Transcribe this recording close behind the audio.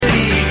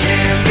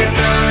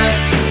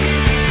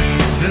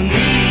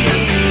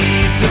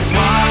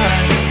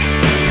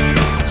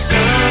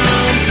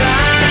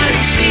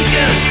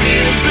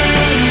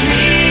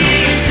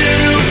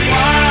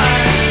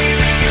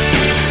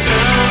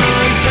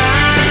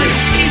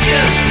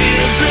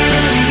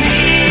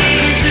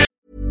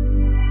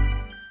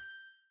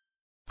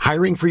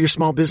Hiring for your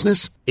small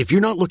business? If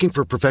you're not looking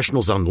for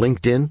professionals on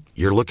LinkedIn,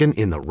 you're looking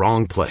in the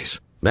wrong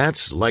place.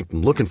 That's like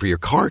looking for your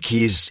car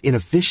keys in a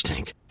fish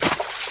tank.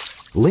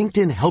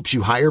 LinkedIn helps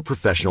you hire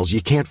professionals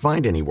you can't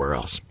find anywhere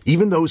else,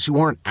 even those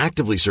who aren't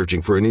actively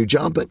searching for a new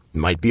job but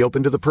might be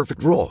open to the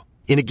perfect role.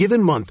 In a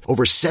given month,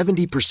 over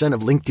 70%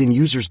 of LinkedIn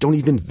users don't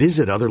even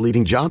visit other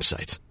leading job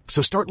sites.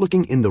 So start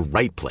looking in the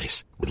right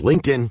place. With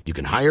LinkedIn, you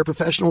can hire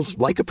professionals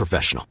like a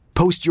professional.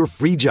 Post your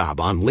free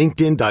job on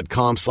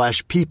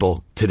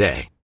linkedin.com/people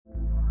today.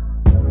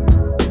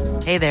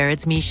 Hey there,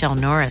 it's Michelle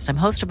Norris. I'm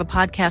host of a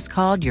podcast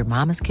called Your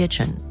Mama's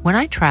Kitchen. When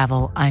I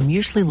travel, I'm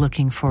usually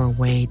looking for a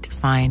way to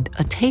find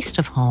a taste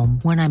of home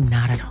when I'm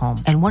not at home.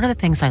 And one of the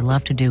things I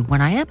love to do when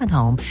I am at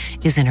home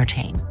is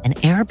entertain. And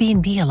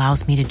Airbnb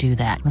allows me to do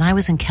that. When I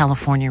was in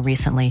California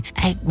recently,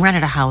 I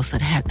rented a house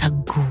that had a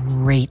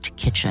great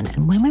kitchen.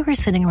 And when we were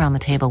sitting around the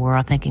table, we were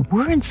all thinking,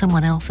 we're in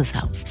someone else's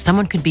house.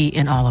 Someone could be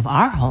in all of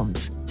our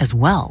homes as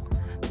well.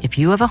 If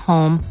you have a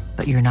home,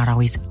 but you're not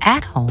always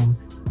at home,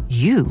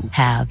 you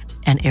have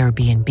an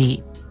Airbnb.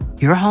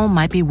 Your home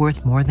might be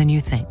worth more than you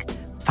think.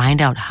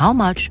 Find out how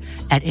much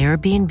at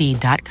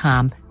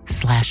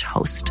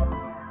airbnb.com/host.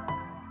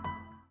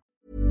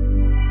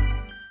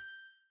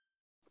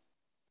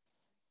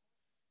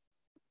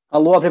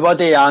 Hello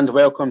everybody and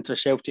welcome to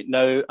Celtic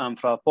Now and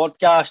for our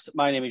podcast.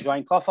 My name is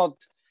Ryan Clifford.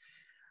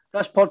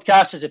 This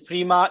podcast is a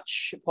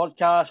pre-match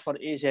podcast for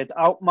AZ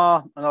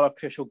Alkmaar, another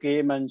crucial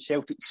game in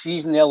Celtic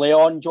season early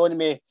on. Joining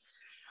me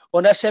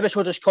on this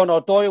episode is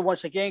Connor Doyle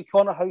once again.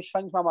 Connor, how's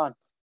things, my man?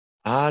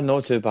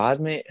 Not too bad,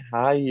 mate.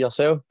 Hi,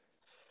 yourself?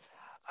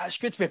 It's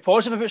good to be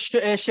positive about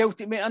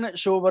Celtic, mate, isn't it?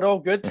 So we're all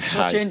good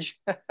for a change.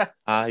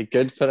 Aye,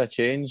 good for a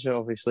change,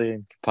 obviously,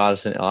 in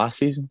comparison to last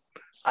season.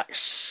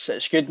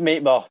 It's good,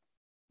 mate. We're a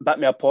bit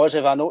more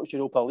positive. I know it's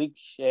Europa League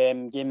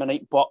game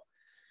tonight, but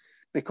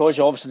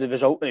because obviously the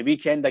result of the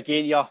weekend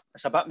again,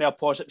 it's a bit more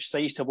positive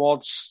strides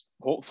towards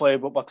hopefully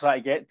what we're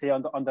trying to get to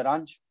under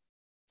Ange.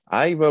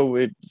 Aye, well,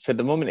 for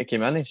the moment he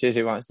came in, he says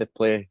he wants to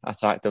play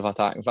attractive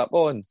attacking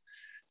football, and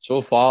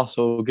so far,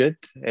 so good.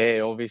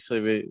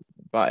 Obviously, we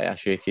got a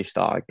shaky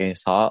start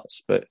against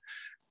Hearts, but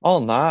other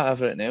than that,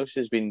 everything else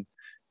it's been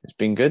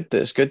good.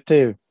 It's good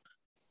to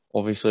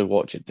obviously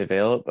watch it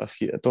develop. I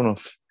don't know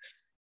if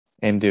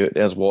MD out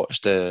there's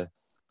watched the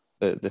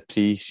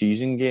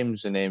pre-season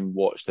games and then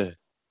watched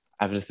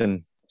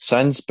everything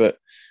since, but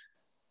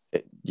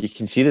you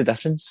can see the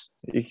difference.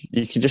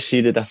 You can just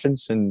see the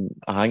difference, and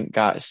I think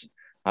that's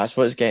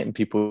what's getting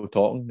people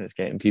talking. It's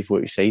getting people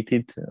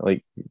excited.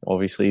 Like,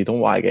 obviously, you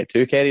don't want to get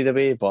too carried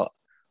away, but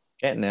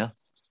getting there.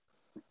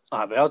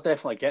 Well,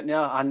 definitely getting there.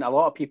 And a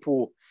lot of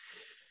people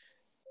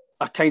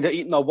are kind of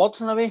eating their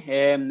words in a way.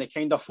 They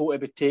kind of thought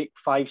it would take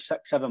 5,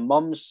 6, 7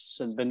 months.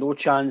 There's been no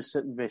chance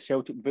that the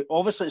Celtic... But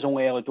obviously, it's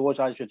only early doors,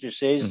 as you just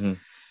says. Mm-hmm.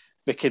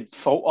 We could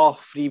falter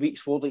 3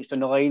 weeks, 4 weeks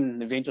down the line.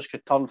 The Rangers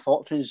could turn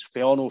fortunes.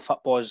 We all know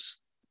football's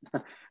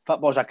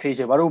a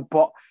crazy world,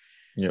 but...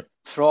 Yep.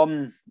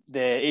 From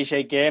the AZ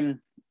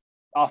game,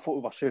 I thought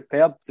we were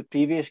superb, the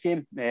previous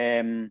game.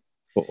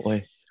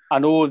 Totally. I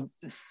know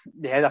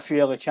they had a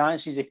few early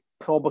chances. They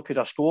probably could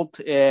have scored.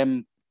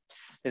 They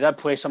did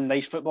play some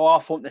nice football, I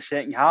thought, in the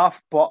second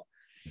half, but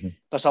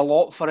there's a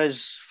lot for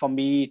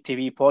me to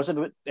be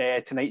positive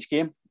about tonight's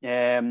game.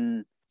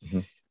 Going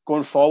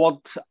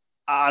forward,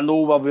 I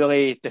know we're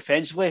really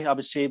defensively, I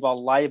would say we're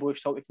liable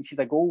to concede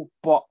a goal,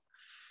 but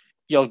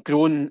your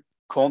growing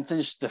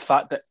confidence, the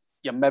fact that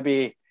you're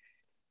maybe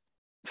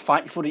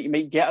thankful that you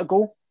might get a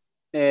goal.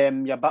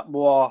 You're a bit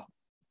more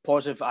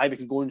positive. We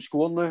can go and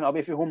score now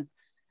away from home.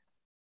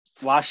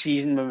 Last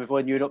season when we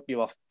played in Europe, you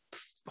were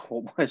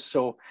hopeless.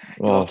 So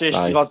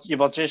you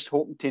were just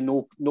hoping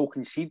to no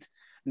concede.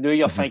 Now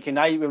you're thinking,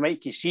 we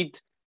might concede,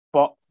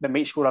 but we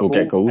might score a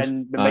goal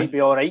and we might be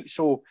all right.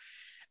 So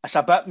it's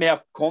a bit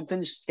more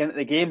confidence getting into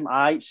the game.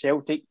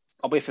 Celtic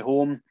away from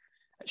home.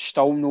 It's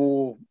still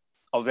no.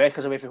 Our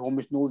records away from home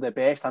is no the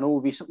best. I know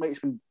recently it's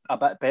been a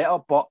bit better,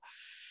 but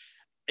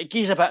it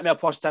gives a bit more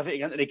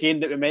positivity into the game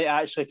that we might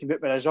actually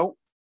convert with a result.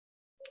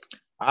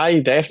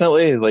 Aye,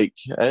 definitely. Like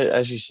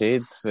as you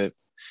said,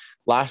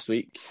 last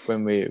week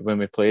when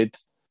we played,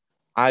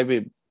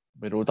 we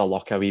rode our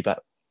luck a wee bit.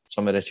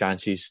 Some of the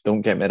chances,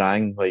 don't get me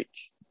wrong, like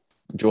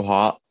Joe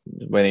Hart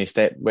when he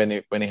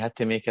had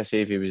to make a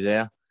save, he was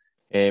there.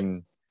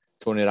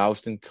 Tony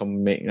Ralston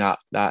come making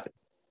that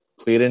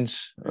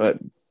clearance.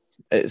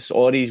 It's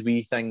all these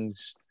wee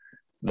things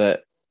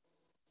that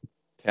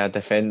to a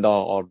defender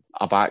or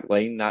a back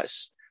line,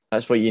 that's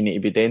what you need to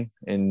be doing,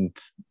 and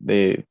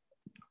they've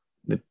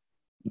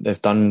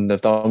done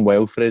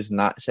well for us in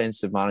that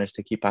sense. They've managed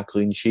to keep a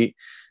clean sheet,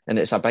 and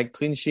it's a big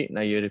clean sheet in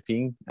a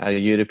European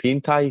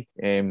tie.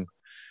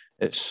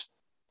 It's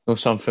not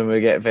something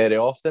we get very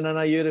often in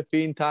a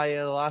European tie in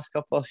the last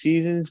couple of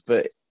seasons,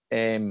 but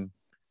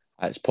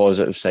it's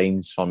positive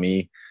signs for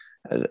me.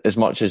 As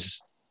much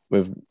as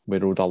we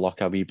rode our luck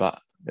a wee bit,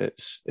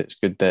 it's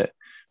good that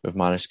we've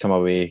managed to come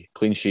away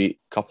clean sheet,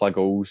 couple of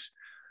goals.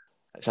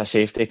 It's a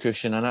safety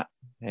cushion in it.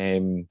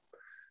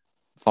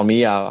 For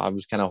me, I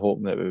was kind of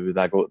hoping that we would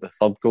have got the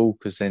third goal,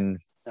 because then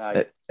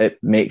it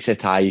makes the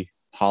tie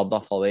harder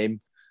for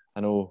them.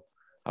 I know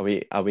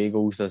away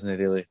goals doesn't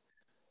really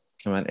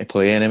come into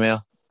play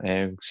anymore,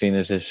 seeing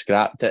as they've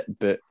scrapped it,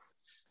 but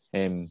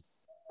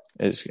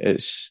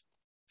it's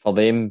for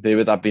them. They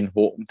would have been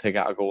hoping to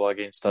get a goal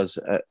against us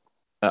at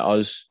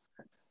us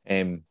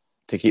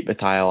to keep the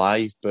tie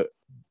alive, but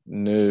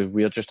no,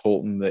 we're just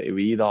hoping that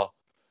we either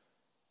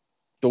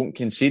don't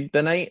concede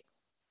the night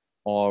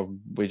or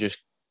we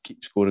just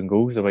keep scoring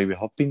goals the way we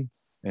have been.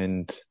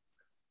 And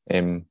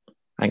I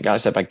think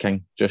that's a big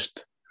thing.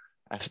 Just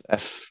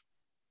if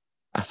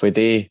we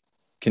do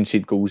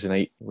concede goals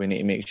tonight, we need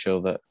to make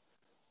sure that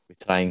we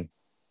try and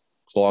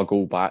claw a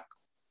goal back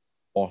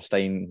or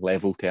stay in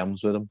level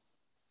terms with them.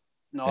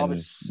 No,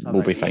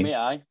 we'll be fine. Mate,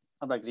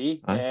 I'd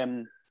agree.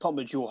 Talking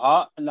about Joe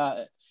Hart and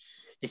that,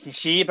 you can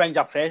see he brings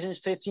a presence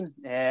to the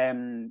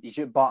team. He's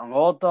out batting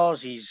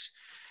orders.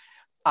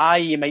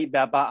 He might be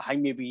a bit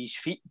behind maybe his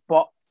feet,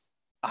 but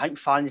I think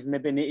fans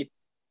maybe need to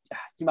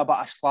give him a bit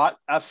of slack.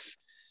 If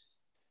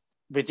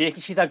we do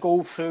concede a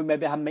goal through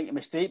maybe him making a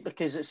mistake,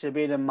 because it's the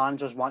way the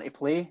managers want to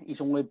play.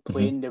 He's only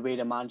playing the way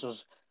the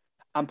managers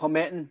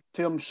implementing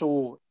to him.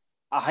 So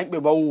I think we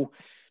will,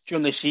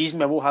 during the season,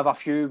 we will have a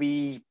few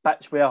wee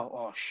bits where,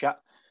 oh shit,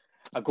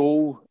 a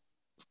goal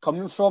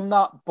coming from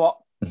that. But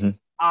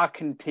I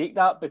can take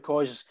that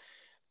because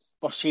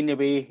we're seeing the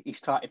way he's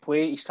trying to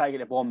play. He's trying to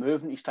get the ball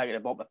moving. He's trying to get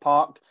the ball to the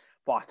park,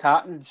 but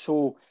attacking.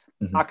 So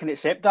I can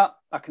accept that.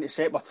 I can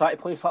accept we're trying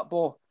to play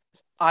football.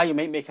 You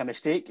might make a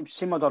mistake.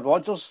 Same with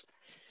Rodgers.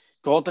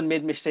 Gordon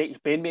made mistakes.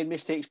 Ben made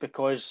mistakes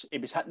because he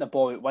was hitting the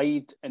ball out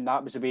wide, and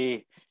that was the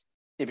way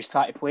he was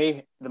trying to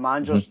play. The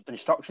manager's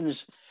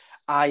instructions.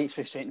 It's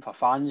frustrating for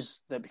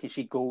fans that we can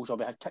see goals or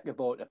we had kick the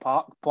ball at the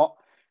park, but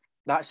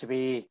that's the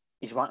way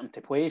he's wanting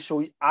to play.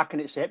 So I can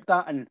accept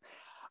that, and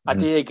I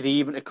do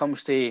agree when it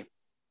comes to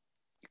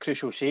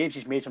crucial saves.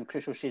 He's made some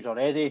crucial saves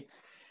already.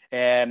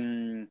 I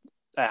think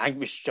it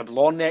was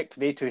Jablonec,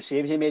 the 2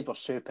 saves he made were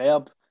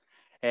superb.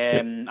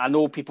 I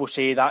know people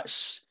say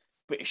that's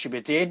what he should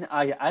be doing.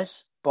 It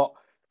is. But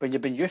when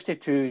you've been used to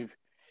 2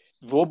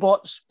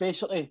 robots,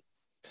 basically,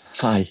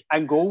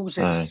 and goals,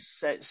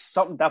 it's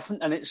something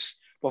different. And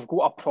we've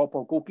got a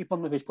proper goalkeeper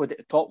now who's played at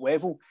the top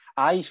level.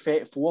 He's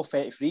 34,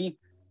 33.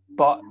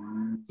 But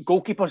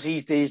goalkeepers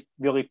these days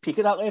really peak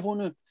at that level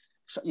now.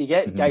 So you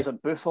get guys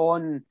like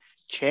Buffon,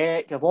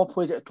 Cech, they've all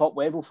played at the top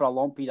level for a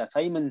long period of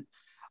time. And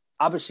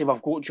I would say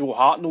we've got Joe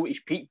Hart now at his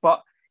peak,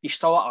 but he's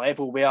still at a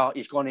level where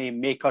he's going to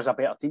make us a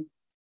better team.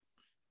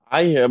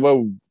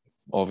 Well,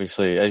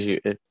 obviously, as you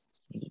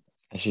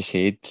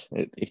said,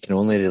 it can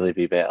only really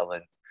be better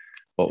than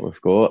what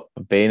we've got.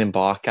 Ben and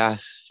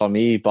Barkas, for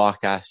me,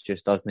 Barkas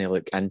just doesn't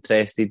look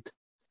interested,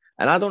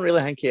 and I don't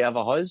really think he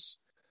ever has.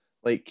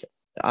 Like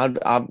I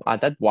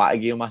did want to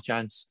give him a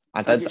chance.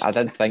 I did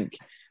think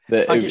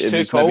that it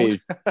was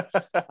maybe.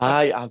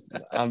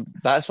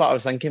 That's what I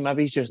was thinking.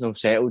 Maybe he's just not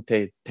settled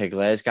to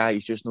Glasgow.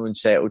 He's just not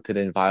settled to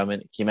the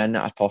environment. He came in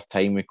at a tough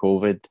time with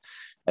COVID,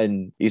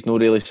 and he's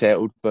not really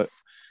settled. But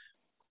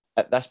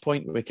at this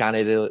point, we can't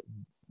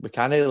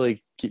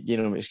really keep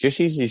giving him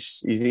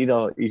excuses. He's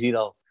either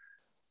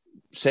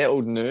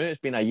settled now. It's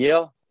been a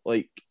year.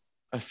 Like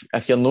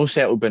if you're not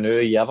settled by now,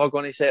 you're ever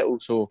going to settle.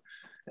 So,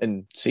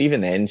 and see,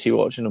 even then,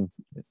 watching him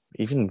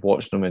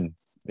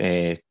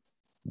in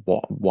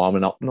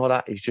warming up and all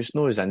that, he's just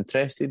not as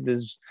interested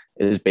as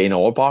Ben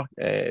Hart.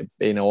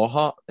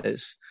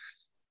 It's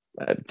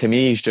to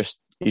me, he's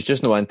just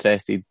not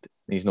interested.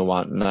 He's not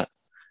wanting that.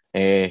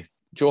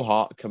 Joe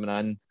Hart coming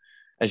in,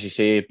 as you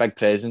say, big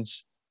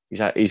presence.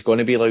 He's going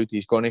to be loud.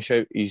 He's going to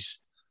shout.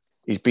 He's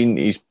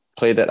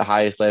played at the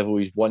highest level.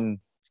 He's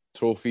won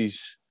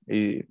trophies.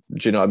 Do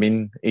you know what I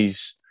mean?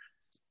 He's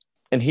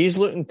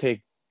looking to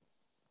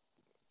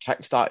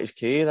kickstart his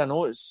career. I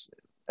know it's,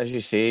 as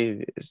you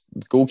say,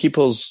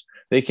 goalkeepers,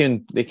 they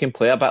can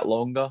play a bit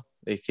longer.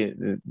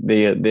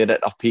 They're at their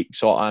peak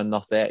sort of in their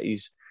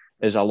 30s,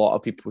 as a lot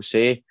of people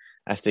say.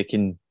 If they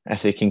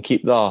can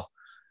keep their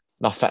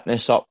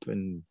fitness up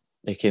and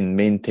they can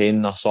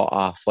maintain their sort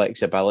of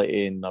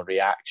flexibility and their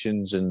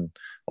reactions and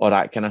all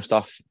that kind of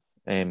stuff,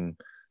 they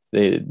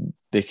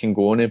can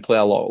go on and play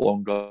a lot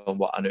longer than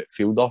what an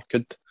outfielder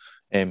could,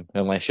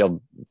 unless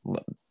you're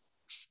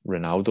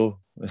Ronaldo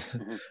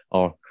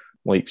or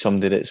like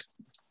somebody that's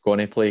going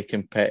to play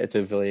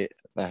competitively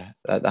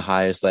at the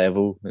highest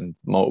level in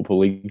multiple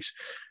leagues.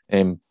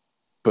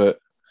 But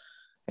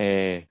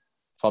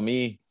for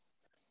me,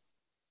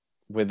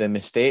 with the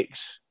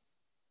mistakes,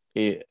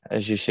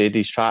 as you said,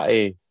 he's trying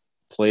to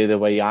play the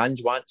way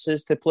Ange wants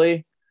us to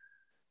play,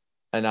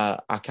 and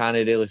I can't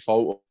really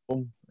fault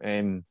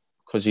him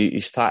because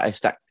he's trying to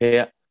stick to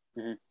it.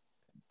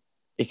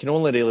 He can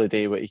only really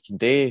do what he can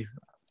do,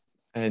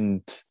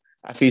 and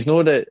if he's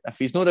not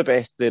the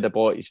best to the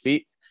ball at his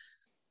feet,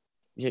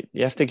 you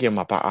have to give him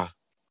a bit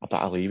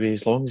of leeway.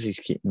 As long as he's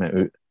keeping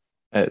it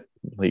out,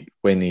 like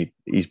when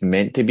he's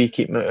meant to be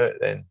keeping it out,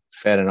 then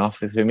fair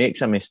enough. If he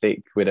makes a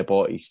mistake with the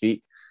ball at his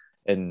feet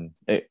and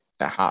it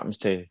happens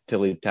to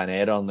lead to an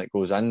error and it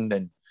goes in,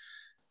 then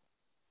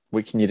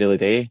what can you really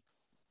do?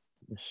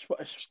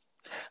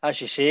 As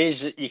she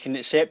says, you can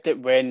accept it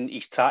when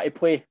he's trying to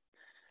play.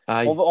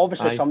 Aye,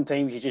 Obviously,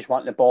 sometimes you just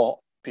want the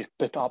ball, just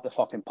put it up the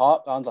fucking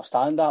park. I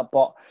understand that,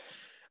 but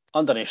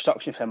under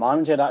instruction from the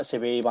manager, that's the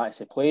way he wants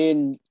to play.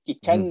 And you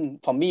can,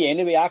 for me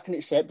anyway, I can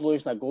accept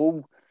losing a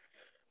goal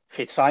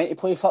for trying to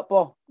play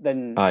football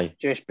than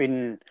just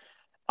being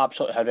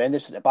absolutely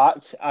horrendous at the back.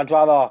 I'd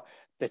rather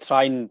they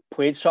try and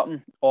played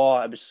something,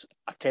 or it was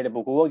a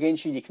terrible goal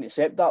against you. You can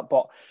accept that,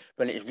 but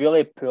when it's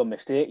really poor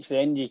mistakes,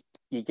 then you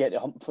get the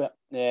hump for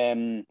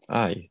it.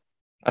 Aye.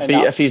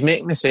 If he's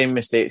making the same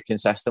mistakes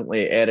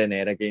consistently, error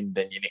again,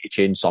 then you need to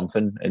change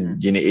something,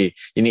 and you need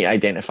to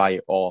identify,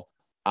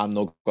 I'm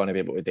not going to be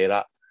able to do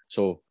that,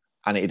 so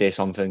I need to do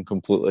something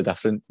completely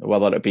different,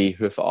 whether it be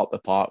hoof it up the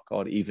park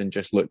or even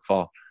just look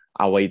for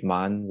a wide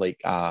man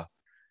like a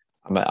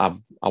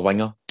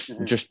winger.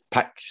 Just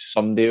pick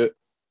somebody out.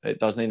 It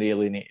doesn't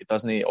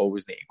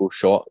always need to go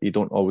short. You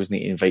don't always need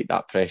to invite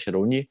that pressure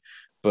on you,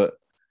 but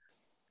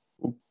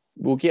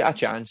we'll get a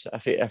chance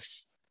if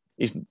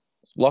he's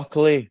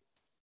luckily.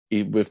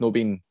 We've not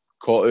been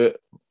caught out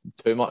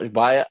too much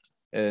by it,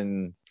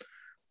 and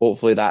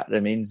hopefully that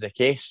remains the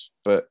case.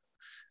 But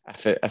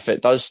if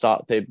it does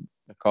start to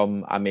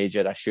become a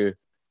major issue,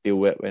 deal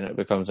with it when it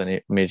becomes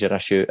a major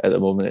issue. At the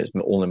moment, it's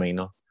only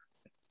minor,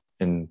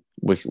 and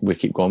we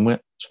keep going with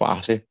it. That's what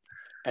I say.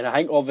 And I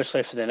think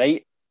obviously for the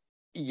night,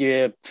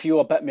 you feel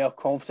a bit more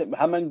confident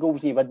with him in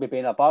goals than you would be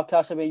being a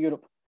Barcast away in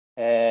Europe.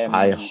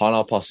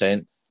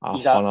 100%.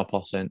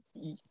 100%.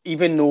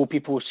 Even though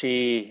people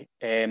say,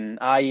 he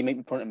might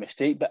be putting a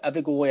mistake, but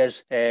every goalie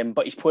is.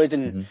 But he's played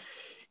in,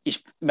 he's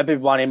maybe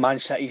one of Man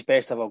City's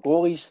best ever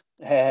goalies.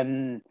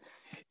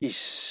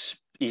 He's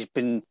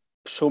been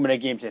so many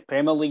games in the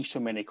Premier League, so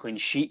many clean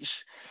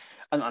sheets,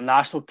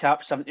 international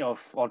caps, 70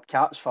 odd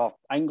caps for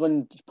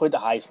England. He's played at the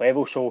highest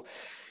level, so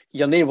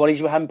you're no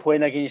worries with him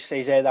playing against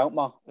AZ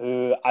Alkmaar,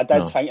 who I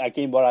did think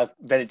again were a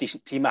very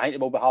decent team. I think they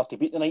will be hard to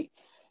beat tonight.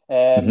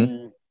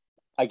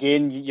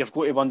 Again, you've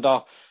got to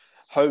wonder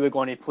how we're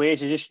going to play. Is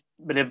just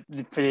for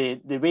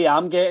the way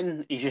I'm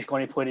getting, he's just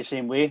going to play the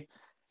same way.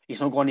 He's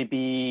not going to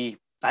be.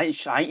 I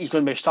think he's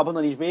going to be stubborn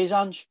in his ways,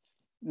 Ange.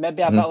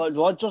 Maybe a bit like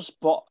Rodgers,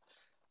 but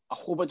I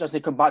hope it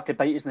doesn't come back to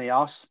bite us in the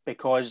arse,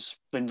 because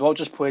when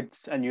Rodgers played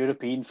in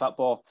European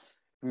football,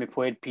 when we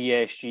played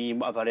PSG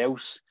and whatever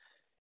else,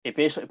 he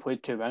basically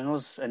played two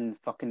wingers in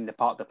fucking the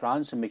Parc de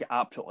France and we get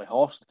absolutely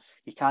horsed.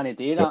 You can't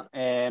do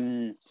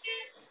that.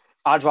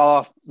 I'd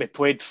rather we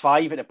played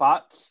five at the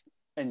back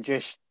and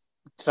just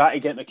try to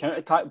get the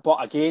counter-attack.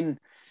 But again,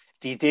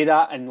 do you do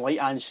that? And like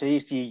Ange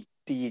says, do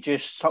you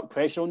just suck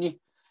pressure on you?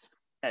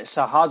 It's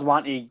a hard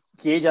one to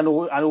gauge. I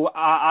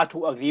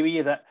totally agree with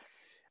you that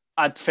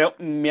I'd felt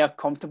more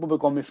comfortable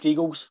with going with 3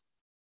 goals.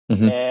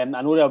 I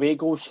know the away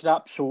goals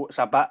scrap, so it's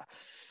a bit...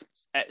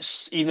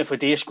 even if we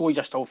do score,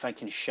 you're still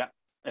thinking, shit,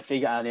 if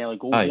they get an early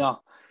goal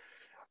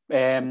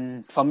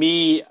here. For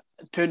me...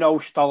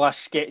 2-0 still a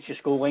sketchy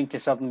scoreline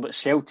considering but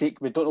Celtic.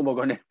 We don't know what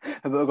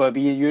we're going to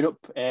be in Europe.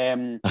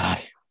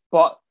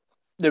 But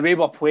the way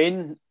we're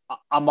playing,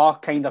 I'm more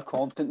kind of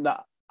confident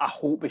that I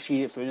hope we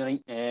see it through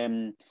tonight.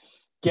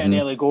 Get an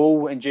early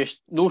goal and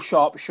just no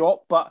sharp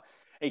shot, but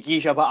it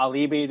gives you a bit of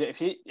leeway that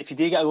if you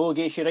do get a goal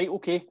against you, right,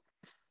 okay,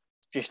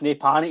 just no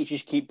panic,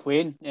 just keep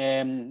playing.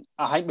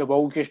 I think we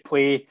will just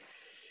play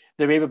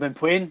the way we've been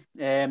playing.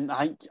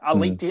 I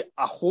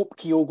hope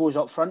Keogh goes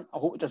up front. I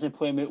hope it doesn't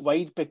play him out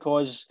wide,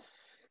 because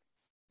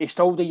he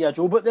still do your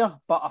job out there,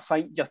 but I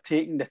think you're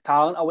taking the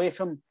talent away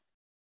from him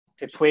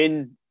to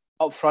playing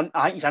up front.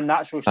 I think he's a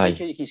natural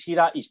striker. You can see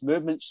that. His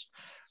movement's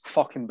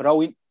fucking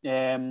brilliant.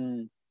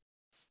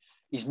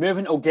 His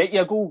movement will get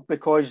you a goal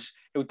because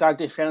he'll drag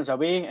the defenders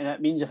away, and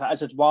it means if it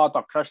is Edouard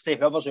or Christie,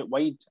 whoever's out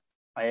wide,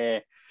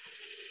 the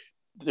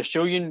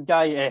Australian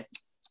guy, the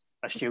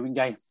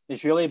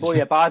Israeli boy,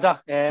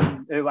 Abada,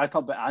 who I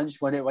talked about Ange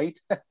went out wide.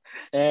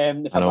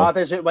 If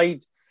Abada's out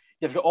wide,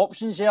 you've got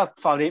options there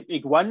for him to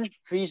go in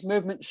for his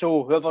movement.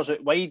 So whoever's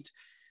out wide,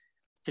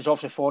 because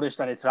obviously Forrest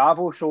didn't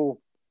travel. So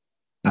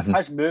if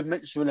his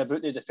movement's going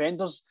about the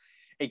defenders,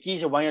 it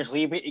gives the wingers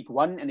leeway to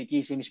go in and it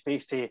gives him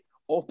space to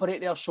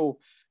operate there. So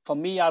for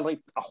me, I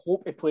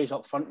hope he plays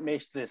up front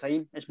most of the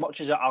time. As much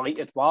as I like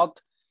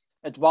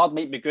Edouard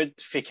might be good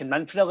if he can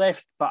in for the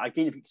left, but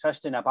again, if he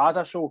exists in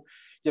Abada, so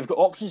you've got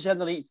options there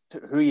underneath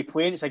who you're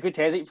playing. It's a good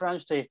headache for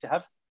us to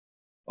have.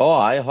 Oh,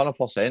 aye,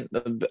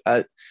 100%.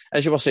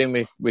 As you were saying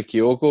with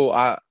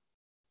Kyogo,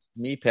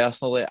 me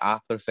personally, I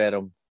prefer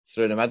him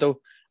through the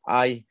middle.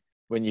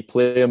 When you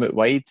play him out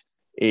wide,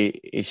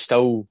 he's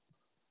still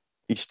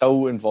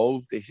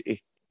involved.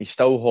 He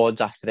still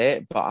holds a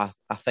threat, but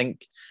I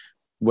think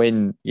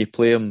when you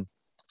play him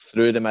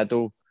through the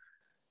middle,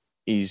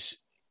 he's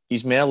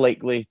more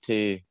likely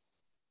to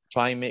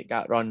try and make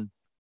that run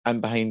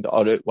in behind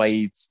or out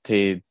wide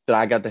to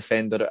drag a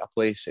defender out of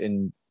place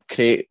and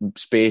create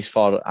space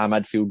for a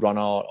midfield runner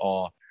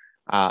or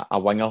a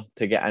winger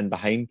to get in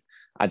behind.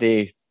 I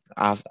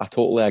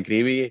totally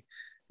agree with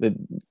you.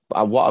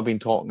 What I've been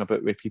talking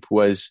about with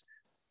people is,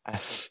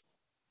 if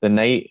the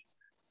night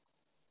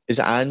is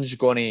Ange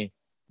going to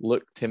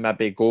look to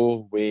maybe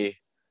go with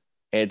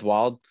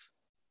Edouard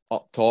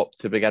up top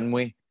to begin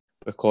with,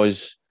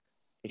 because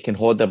he can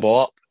hold the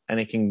ball up and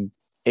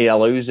he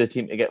allows the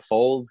team to get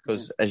forward,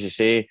 because, as you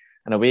say,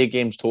 an away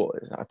game's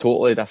a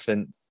totally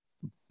different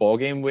ball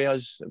game with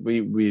us.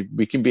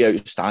 We can be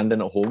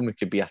outstanding at home, we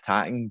could be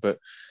attacking, but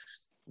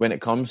when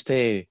it comes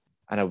to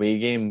an away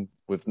game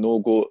with no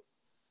goal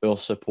or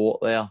support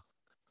there,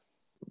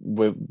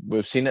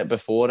 we've seen it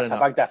before. It's a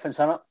big difference,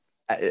 isn't it?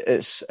 It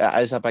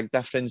is a big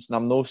difference, and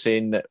I'm not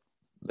saying that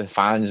the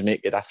fans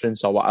make a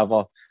difference or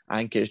whatever. I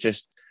think it's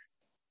just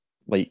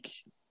like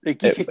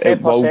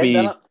it will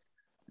be.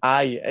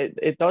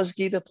 It does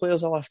give the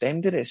players a lift.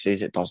 Ender it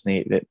says it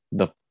doesn't.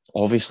 They've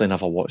obviously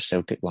never watched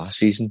Celtic last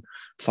season.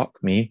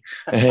 Fuck me.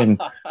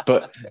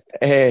 But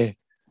it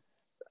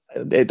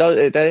does.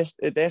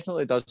 It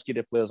definitely does give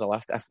the players a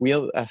lift.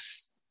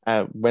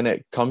 When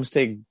it comes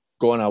to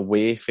going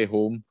away from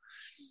home,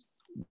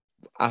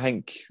 I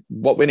think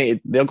what we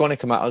need, they're going to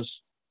come at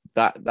us.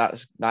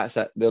 That's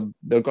it.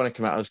 They're going to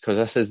come at us because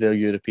this is their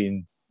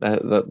European.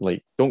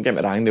 Like, don't get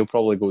me wrong, they'll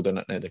probably go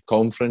down into the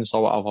conference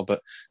or whatever,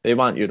 but they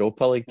want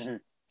Europa League,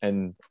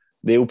 and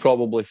they'll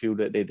probably feel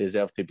that they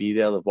deserve to be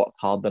there. They've worked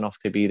hard enough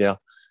to be there,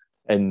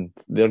 and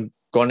they're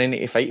going to need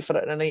to fight for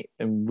it tonight,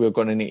 and we're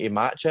going to need to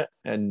match it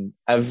in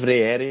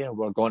every area.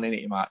 We're going to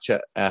need to match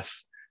it.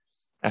 If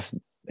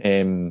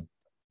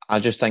I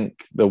just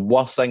think the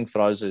worst thing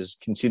for us is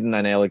conceding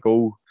an early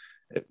goal.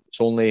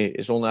 It's only a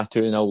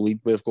 2-0 lead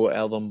we've got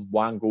to them.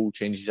 One goal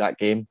changes that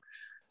game,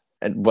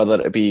 and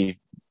whether it be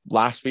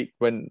last week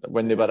when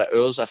they were at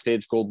ours, if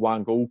they'd scored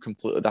one goal,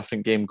 completely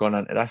different game going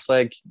into this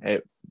leg.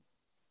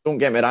 Don't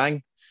get me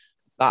wrong,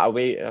 that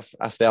away,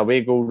 if the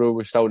away goal rule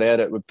was still there,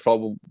 they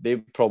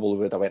probably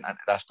would have went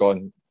into this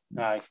going,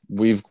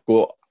 we've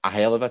got a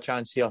hell of a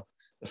chance here.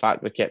 The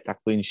fact we kept a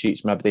clean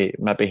sheets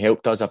maybe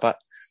helped us a bit.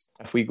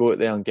 If we go out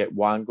there and get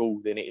one goal,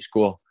 they need to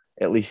score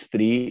at least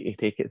 3 to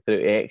take it through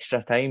to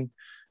extra time.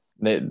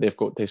 They've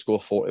got to score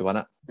 4 to win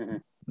it. Mm-hmm.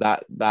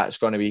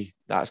 That's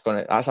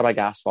a big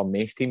ask for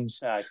most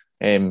teams.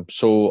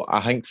 So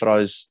I think for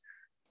us,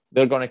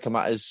 they're going to come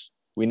at us.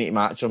 We need to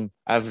match them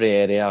every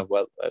area,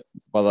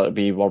 whether it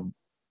be where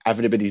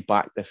everybody's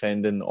back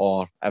defending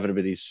or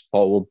everybody's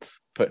forward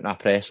putting a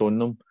press on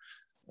them,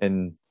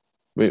 and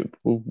we'll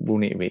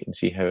need to wait and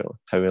see how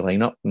we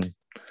line up.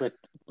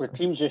 With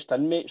teams just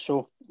in, mate.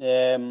 So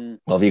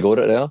have you got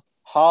it there?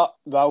 Hart,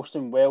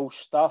 Ralston,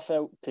 Welsh,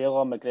 Starfelt,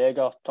 Taylor,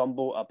 McGregor,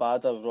 Turnbull,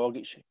 Abada,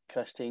 Rogic,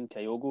 Christine,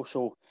 Kyogo.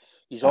 So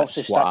he's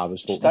obviously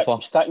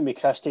sticking with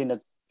Christine,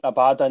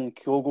 Abada and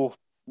Kyogo,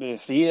 the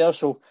 3 there.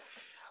 So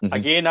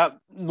again,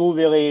 no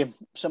really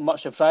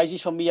much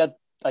surprises for me.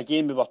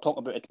 Again, we were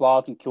talking about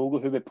Edouard and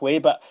Kyogo, who we play,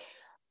 but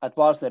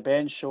Edouard's on the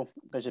bench. So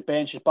there's the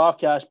bench is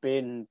Barkas,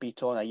 Bain,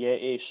 Beaton,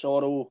 Ayeti,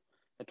 Sorrell,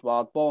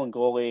 Edouard,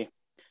 Bolingoli.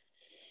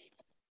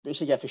 What's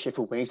the guy for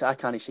Sheffield Wednesday? I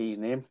can't see his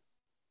name.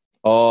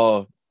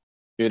 Oh,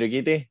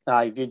 Urigidi.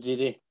 Aye,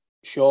 Urigidi.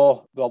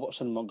 Shaw,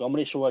 Robertson,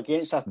 Montgomery. So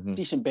again, it's a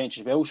decent bench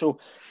as well. So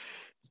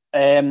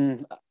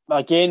again,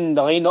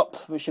 the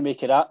lineup, what should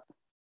make of that?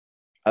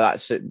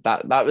 That's it.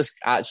 That was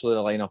actually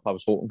the lineup I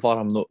was hoping for.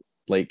 I'm not,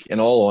 like, in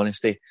all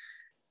honesty,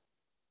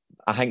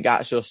 I think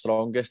that's your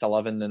strongest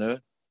 11 now.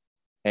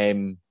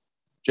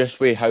 Just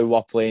with how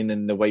we're playing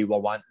and the way we're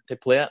wanting to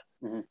play it.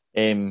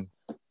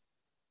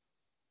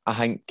 I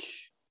think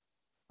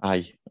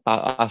I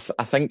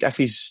think if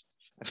he's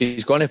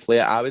going to play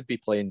it, I would be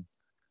playing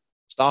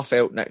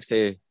Starfelt next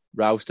to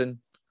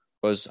Ralston,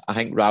 because I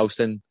think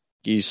Ralston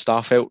gives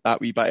Starfelt that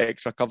wee bit of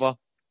extra cover.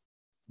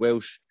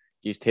 Welsh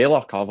gives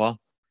Taylor cover,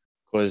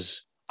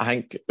 because I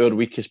think our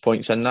weakest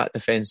points in that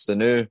defence, the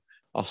new,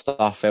 are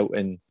Starfelt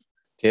and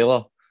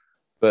Taylor.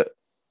 But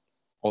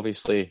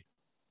obviously,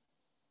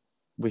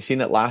 we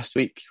seen it last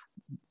week,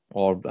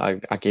 or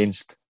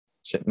against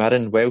St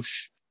Mirren.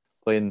 Welsh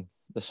playing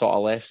the sort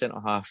of left centre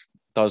half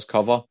does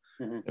cover.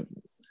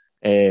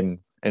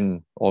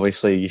 And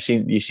obviously, you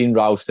seen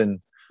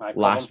Ralston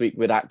last week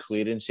with that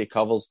clearance. He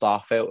covers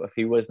Starfelt. If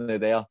he wasn't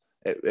there,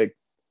 it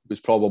was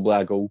probably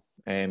a goal.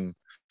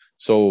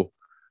 So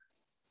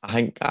I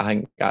think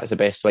that's the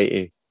best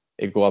way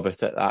to go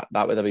about it.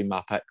 That would have been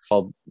my pick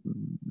for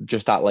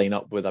just that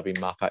lineup. Would have been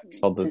my pick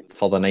for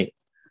the night.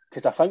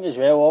 Because I think as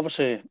well,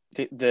 obviously,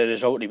 the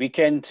result of the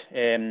weekend,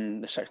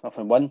 the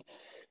 6-0 win,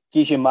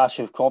 gives you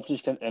massive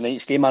confidence in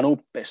tonight's game. I know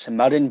it's St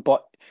Mirren,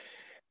 but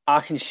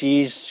I can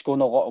see he's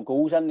scoring a lot of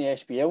goals in the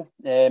SPL,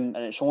 and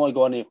it's only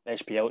going to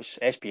SPL. It's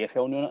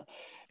SPFL, isn't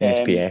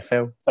it?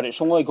 SPFL. But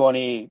it's only going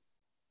to,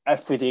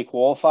 if we do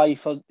qualify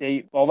for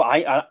the.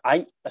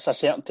 I it's a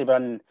certainty we're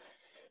in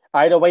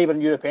either way. We're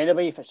in Europe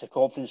anyway, if it's a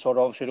conference or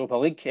obviously Europa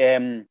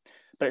League.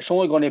 But it's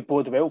only going to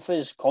bode well for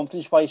us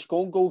confidence-wise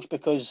scoring goals,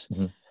 because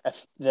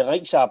if the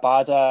likes of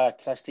Abada,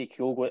 Christie,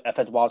 Kyogo, if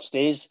Edouard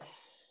stays,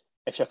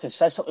 if you're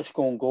consistently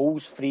scoring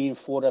goals 3 and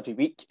 4 every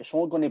week, it's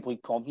only going to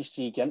breed confidence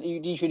to you get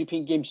into these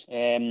European games.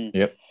 And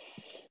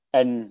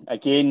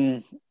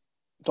again,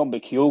 talking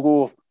about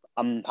Kyogo,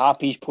 I'm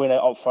happy he's playing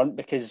out up front,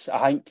 because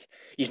I think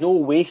he's not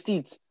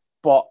wasted,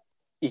 but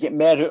you get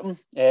more out of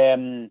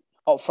him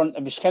up front.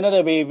 It was kind of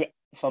the way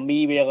for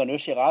me with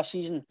Elyounoussi last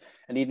season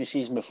and even the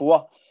season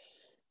before.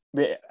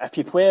 But if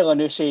you play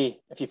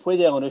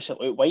Elyounoussi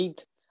out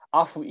wide,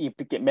 I thought you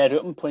get more out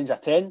of him playing as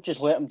a 10. Just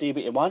let him do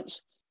what he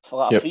wants for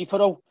like a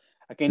free-for-all.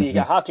 Again, you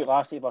get half to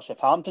last night versus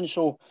Southampton.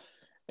 So,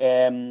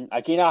 again,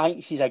 I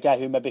think he's a guy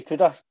who maybe could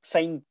have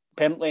signed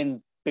permanently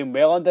and been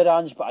well under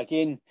hands. But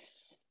again,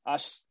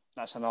 that's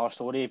another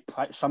story.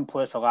 Some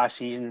players for last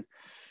season.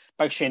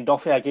 Big Shane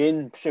Duffy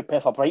again, super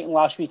for Brighton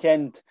last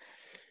weekend.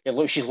 He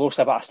looks he's lost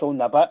a bit of stone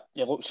a bit.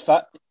 He looks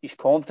fit. His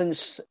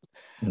confidence.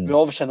 We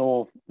obviously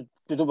know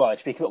we don't want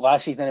to speak about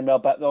last season anymore,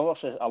 but there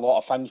was a lot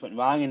of things went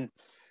wrong. And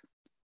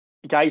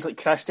guys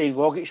like Christie and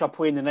Rogic are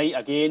playing tonight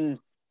again.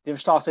 They've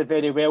started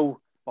very well.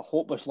 My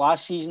hope was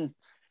last season.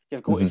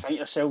 You've got to find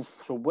yourself.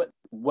 So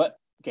what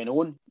going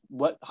on?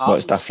 What happened?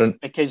 What's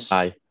different? Because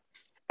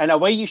in a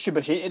way you should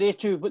be saying today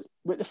too,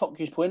 what the fuck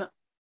he's playing at?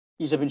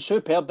 He's been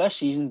superb this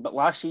season, but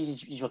last season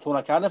he's returned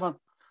a caravan.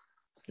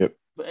 Yep.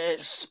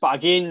 But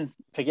again,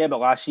 forget about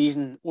last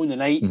season. On the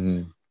night,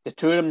 the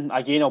two of them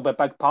again will be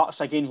big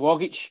parts. Again,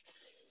 Rogic,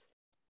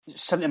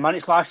 70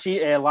 minutes last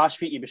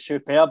week he was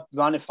superb.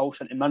 Ran the full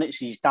 70 minutes.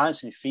 He's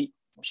dancing feet,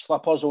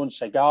 slippers on,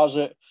 cigars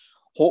out.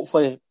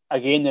 Hopefully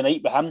again the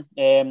night with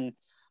him.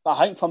 But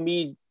I think for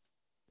me,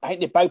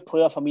 the big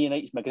player for me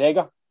tonight is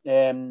McGregor.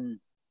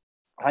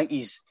 I think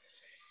he's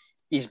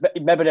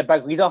maybe the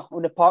big leader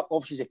on the park.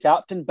 Obviously, he's a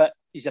captain, but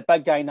he's a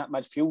big guy in that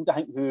midfield. I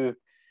think who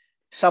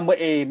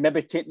somebody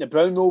maybe taking the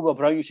Brown role, where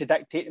Brown used to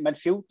dictate the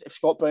midfield. If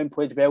Scott Brown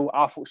played well,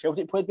 I thought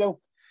Celtic played well.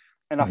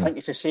 And I think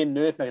it's the same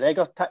now. If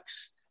McGregor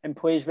ticks and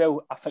plays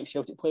well, I think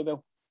Celtic play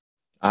well.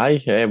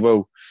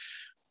 Well,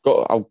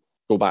 I'll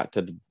go back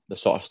to the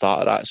sort of start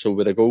of that. So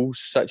with the goals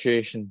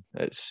situation,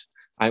 I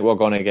think we're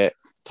going to get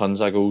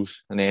tons of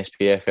goals in the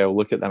SPFL.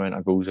 Look at the amount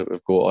of goals that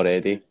we've got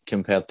already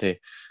compared to, I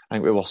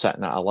think we were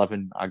sitting at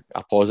 11,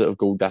 a positive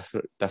goal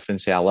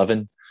difference of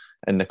 11,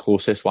 and the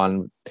closest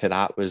one to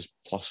that was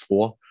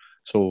 +4.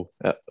 So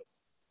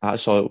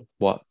that's all,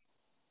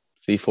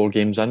 3-4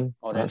 games in.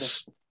 Already.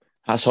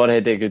 That's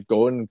already good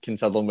going,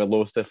 considering we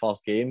lost the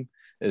first game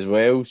as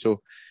well.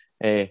 So,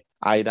 that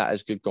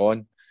is good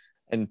going.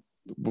 And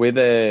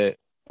with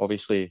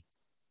obviously,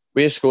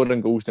 we're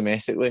scoring goals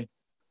domestically.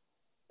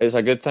 It's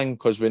a good thing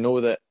because we know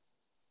that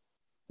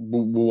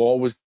we'll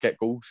always get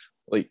goals.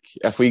 Like,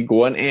 if we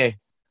go into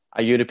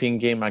a European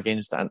game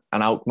against an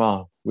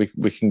Alkmaar, we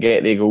can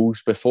get the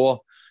goals.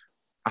 Before,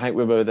 I think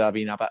we would have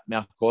been a bit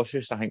more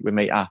cautious. I think we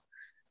might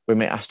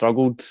have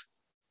struggled to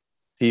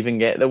even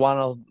get the one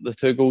or the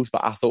two goals,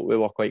 but I thought we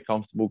were quite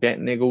comfortable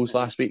getting the goals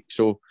last week.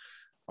 So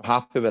I'm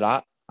happy with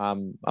that.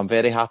 I'm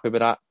very happy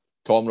with that.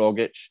 Tom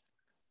Rogic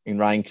and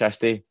Ryan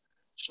Christie,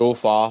 so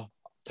far,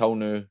 till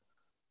now,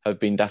 have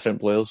been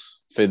different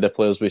players for the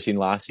players we've seen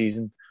last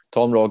season.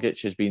 Tom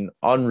Rogic has been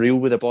unreal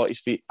with the ball at his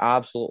feet,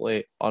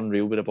 absolutely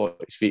unreal with the ball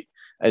at his feet.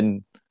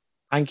 And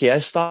I think he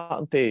is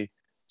starting to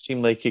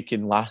seem like he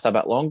can last a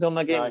bit longer in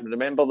the game. Right.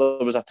 Remember,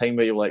 there was a time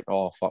where you were like,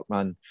 oh, fuck,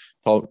 man,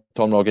 Tom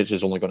Rogic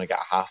is only going to get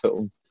a half at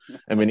him.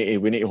 And we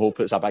need to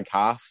hope it's a big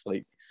half.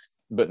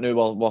 But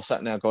now we're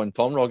sitting there going,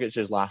 Tom Rogic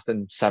is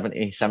lasting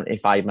 70,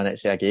 75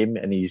 minutes of a game,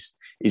 and he's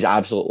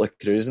absolutely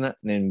cruising it.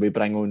 And then we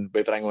bring on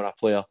a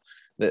player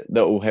that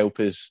will help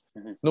us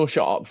no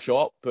shut up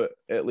shop, but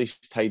at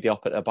least tidy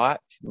up at the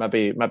back.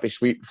 Maybe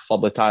sweep for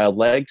the tired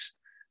legs.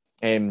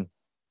 Callum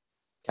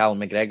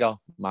McGregor,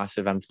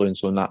 massive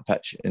influence on that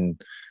pitch,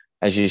 and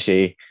as you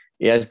say,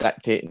 he is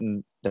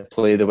dictating the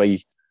play the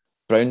way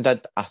Brown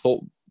did. I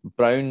thought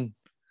Brown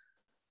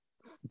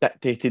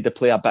dictated the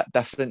play a bit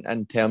different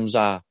in terms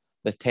of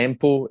the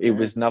tempo. It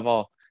was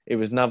never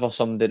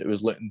somebody that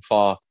was looking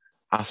for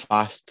a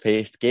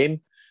fast-paced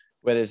game,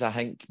 whereas I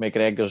think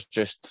McGregor's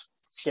just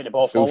get the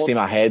ball full forward. Steam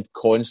ahead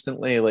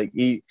constantly. Like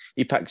he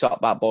picks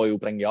up that ball, he'll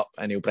bring you up,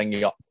 and he'll bring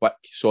you up quick.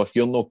 So if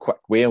you're no quick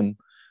with him,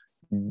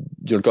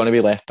 you're going to be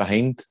left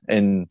behind.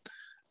 And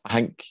I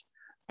think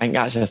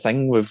that's the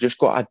thing. We've just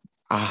got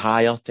a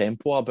higher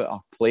tempo about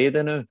our play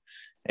than now.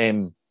 I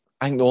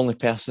think the only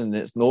person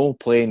that's no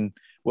playing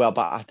with a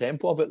bit of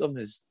tempo about them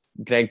is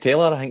Greg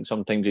Taylor. I think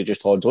sometimes he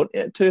just holds on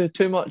to it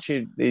too much.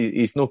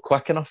 He's not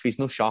quick enough. He's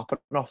not sharp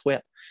enough with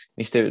it.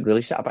 He needs to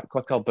release it a bit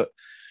quicker. But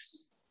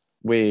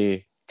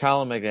with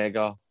Callum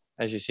McGregor,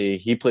 as you say,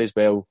 he plays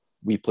well,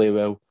 we play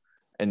well,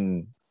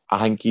 and I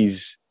think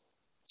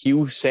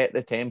he'll set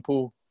the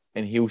tempo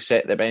and he'll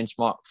set the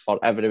benchmark for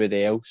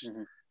everybody else.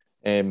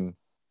 I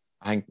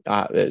think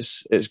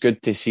it's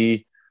good to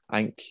see.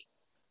 I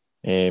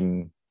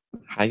think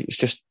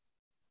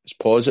it's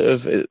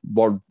positive.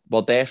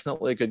 We're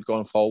definitely good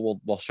going forward.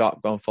 We're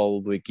sharp going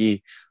forward. We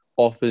give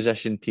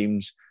opposition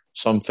teams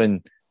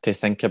something to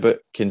think about,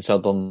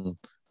 considering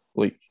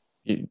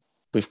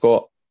we've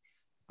got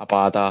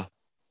Abada,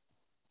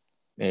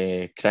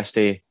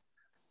 Christie,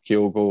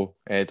 Kyogo,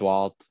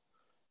 Edouard,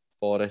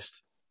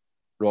 Forrest,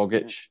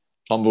 Rogic,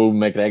 Turnbull,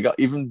 McGregor.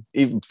 Even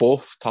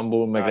both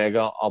Turnbull and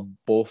McGregor are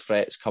both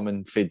threats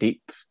coming for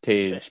deep.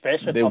 They'll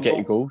Turnbull. Get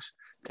you goals.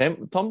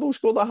 Turnbull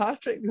scored a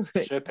hat-trick.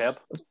 Superb.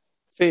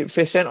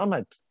 For centre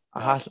mid.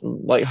 How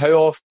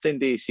often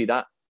do you see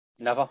that?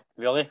 Never,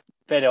 really.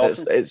 very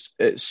often.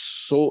 It's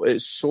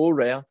so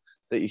rare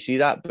that you see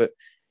that, but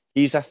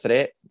he's a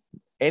threat.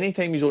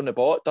 Anytime he's on the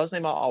ball, it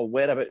doesn't matter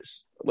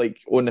whereabouts, like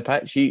on the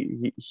pitch,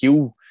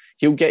 he'll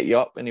get you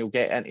up and he'll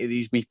get into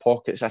these wee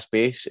pockets of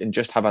space and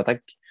just have a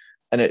dig.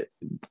 And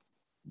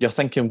you're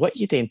thinking, what are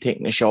you doing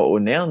taking a shot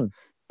on there? And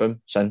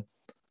boom, sin.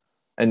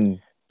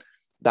 And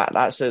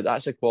that's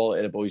the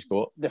quality the boy's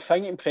got. The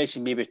thing that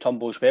impresses me with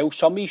Turnbull as well,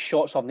 some of his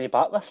shots have no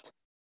backlift.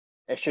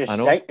 It's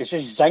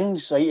just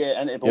zings right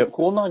into the bottom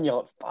corner, and you're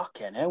like,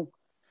 fucking hell.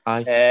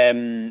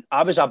 Aye.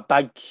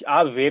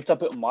 I raved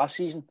about him last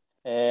season.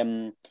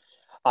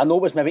 I know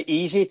it was maybe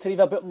easy to rave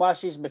about him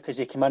last season because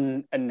he came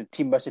in and the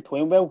team wasn't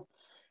playing well.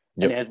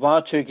 Yep. And he had 1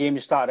 or 2 games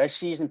to start this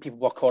season. People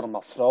were calling him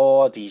a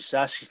fraud. He's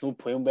not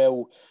playing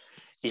well.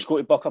 He's got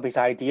to buck up his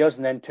ideas,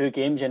 and then 2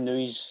 games and now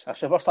he's a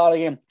superstar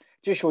again.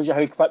 Just shows you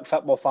how quick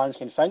football fans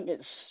can think.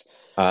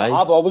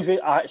 I've always,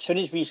 as soon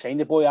as we signed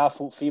the boy, I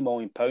thought £3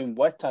 million.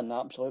 What an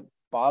absolute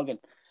bargain!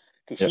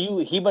 Because he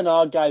was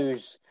another guy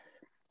who's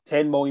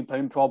 £10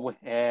 million probably.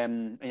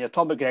 And you're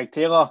talking about Greg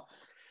Taylor.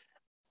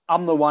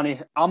 I'm not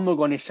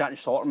going to sit and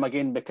sort him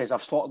again because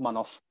I've sorted him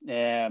enough.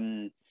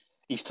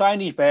 He's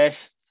trying his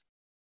best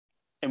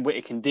in what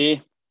he can do,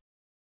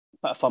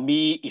 but for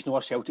me, he's not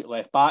a Celtic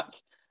left back.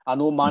 I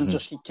know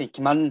managers can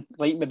come in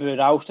like maybe with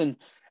Ralston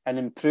and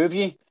improve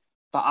you,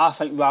 but I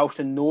think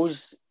Ralston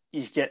knows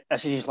this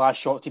is his last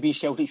shot to be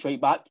Celtic's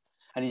right back,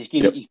 and he's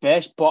giving it his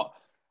best. But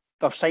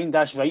they've signed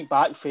this right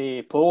back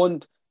for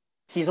Poland.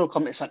 He's not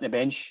coming to sit on the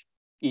bench.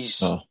 He's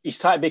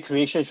trying to be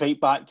Croatia's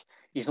right back.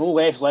 He's no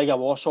left leg of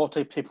Warsaw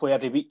to play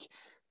every week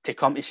to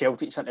come to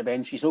Celtic sit on the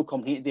bench. He's not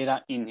coming here to do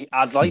that. And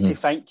I'd like to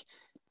think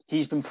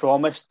he's been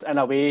promised in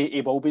a way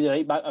he will be the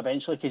right back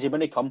eventually because he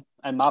wouldn't come.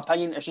 In my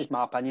opinion, it's just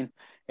my opinion.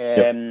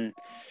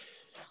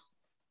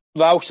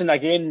 Ralston,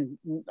 again,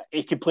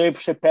 he could play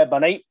superb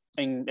night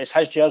and it's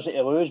his jersey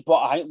to lose, but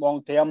I think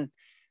long term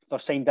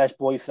they've signed this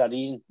boy for a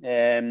reason.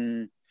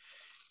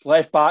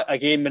 Left back,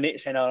 again, we need to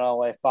sign another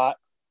left back.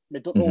 We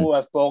don't know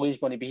if Bolly's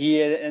going to be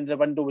here at the end of the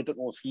window. We don't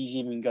know if he's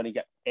even going to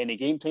get any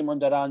game time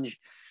under Ange.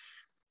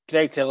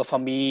 Greg Taylor, for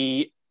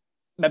me,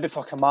 maybe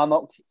for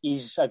Kilmarnock,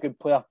 he's a good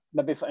player.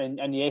 Maybe in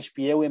the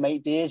SPL he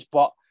might do,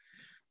 but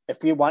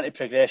if we want to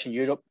progress in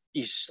Europe,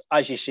 he's,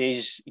 as you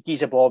say,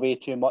 he's a ball away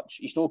too much.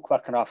 He's not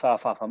quick enough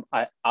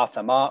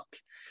after mark.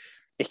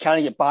 He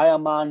can't get by a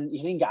man.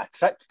 He's not got a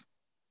trick.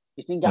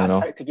 He's not got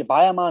a trick to get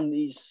by a man.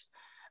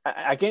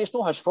 Again, it's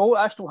not his fault.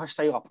 That's not his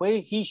style of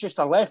play. He's just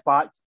a left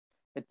back.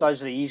 It does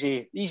the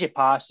easy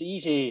pass, the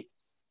easy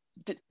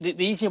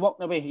work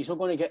away. He's not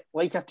going to get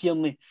like a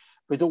Tierney.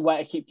 We don't want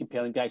to keep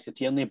comparing guys to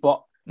Tierney,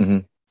 but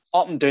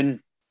up and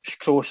down,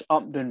 cross,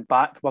 up and down,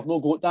 back. We've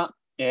not got that.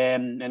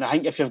 And I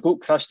think if you've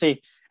got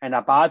Christie and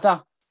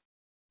Abada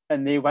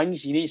and the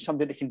wings, you need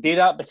somebody that can do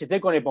that because they're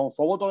going to ball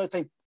forward all the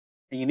time.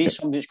 And you need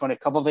somebody that's going to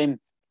cover them.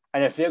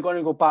 And if they're going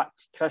to go back,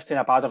 Christie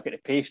and Abada have got the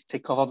pace to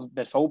cover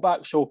their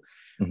fullback. So,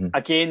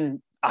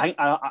 again,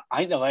 I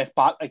think the left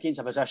back against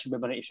a position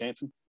we need to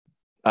strengthen.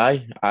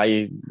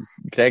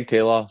 Greg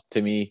Taylor,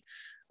 to me,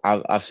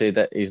 I've said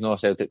that he's not a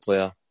Celtic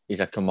player. He's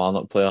a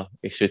Kilmarnock player.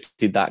 He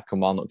suited that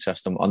Kilmarnock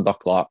system under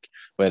Clark,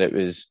 where it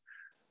was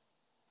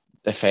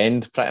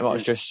defend pretty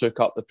much, just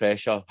soak up the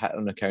pressure, hit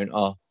on the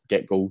counter,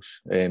 get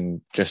goals,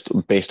 just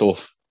based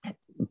off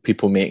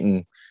people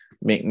making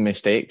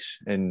mistakes.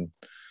 And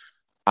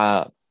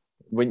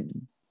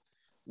when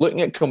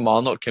looking at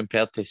Kilmarnock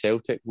compared to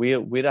Celtic,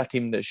 we're a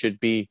team that should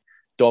be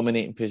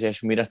dominating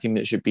possession. We're a team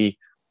that should be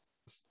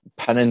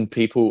pinning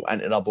people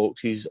into their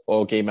boxes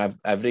all game,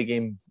 every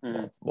game.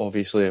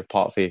 Obviously,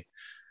 apart from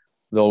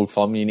the Old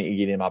Firm, you need to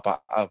give them a bit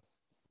of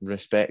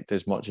respect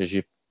as much as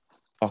you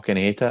fucking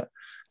hate it.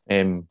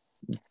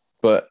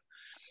 But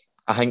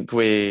I think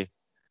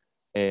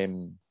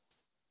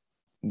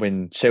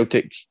when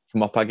Celtic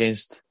come up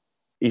against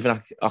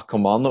even a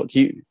Kilmarnock,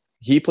 he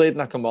played in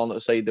a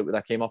Kilmarnock side that would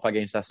have came up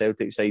against a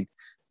Celtic side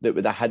that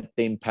would have had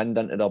them pinned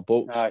into their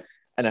box. Aye.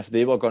 And if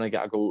they were going to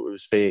get a goal, it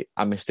was for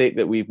a mistake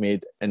that we've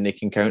made and they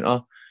can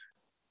counter.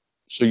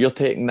 So you're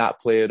taking that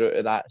player out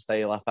of that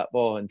style of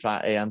football and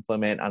trying to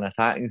implement an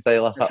attacking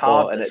style of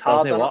football, and it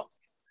doesn't work.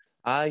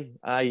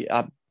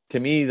 To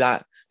me,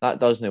 that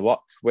doesn't work.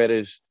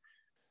 Whereas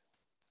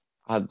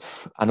I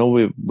know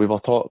we were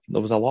talking.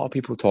 There was a lot of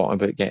people talking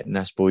about getting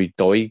this boy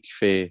Doig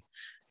for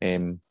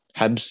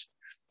Hibs,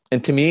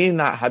 and to me, in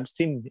that Hibs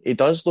team, he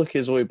does look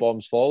as though he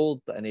bombs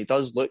forward, and he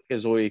does look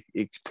as though he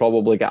could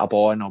probably get a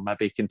ball in or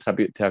maybe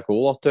contribute to a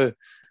goal or two.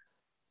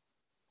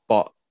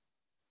 But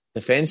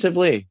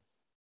defensively,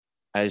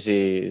 is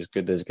he as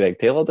good as Greg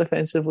Taylor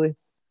defensively?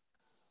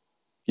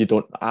 You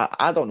don't.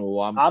 I don't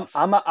know. I'm not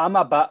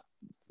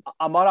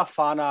a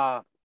fan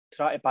of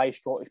trying to buy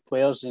Scottish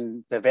players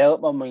and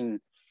develop them. And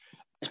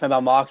it's maybe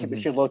a market we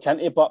should look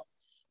into. But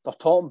they're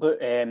talking about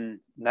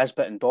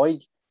Nisbet and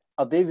Doig.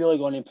 Are they really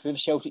going to improve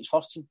Celtic's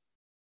first team?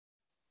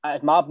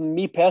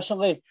 Me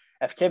personally,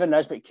 if Kevin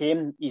Nisbet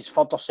came, he's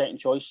third or second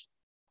choice.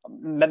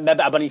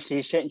 Maybe I wouldn't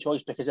say second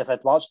choice because if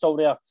Edouard's still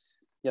there,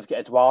 you've got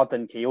Edouard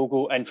and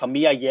Kyogo. And for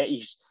me, I get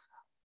he's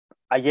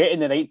Ajeti in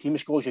the right team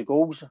scores your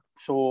goals.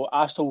 So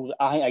I think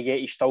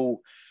Ajeti's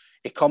still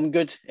he come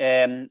good.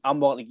 I'm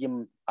willing to give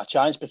him a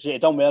chance because he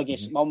done well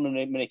against Mum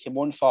when he came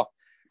on for,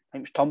 I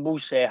think it was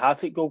Turnbull's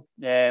hat-trick goal.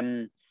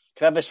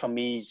 Krivas for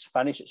me is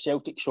finished at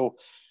Celtic. So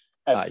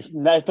if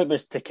Nisbet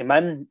was to come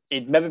in,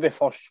 he'd maybe be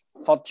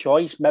third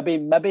choice,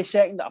 maybe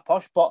second at a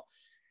push, but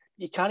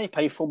you can't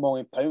pay £4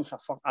 million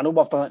for I know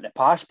we've done it in the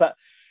past, but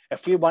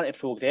if we want to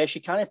progress,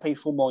 you can't pay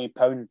 £4 million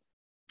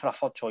for a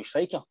third choice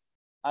striker.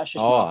 That's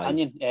just my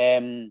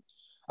opinion.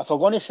 If we're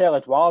going to sell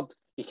Edouard,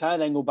 you can't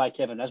then go buy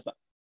Kevin Nisbet.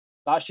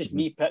 That's just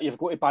me. You've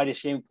got to buy the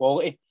same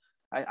quality.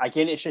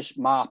 Again, it's just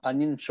my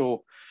opinion.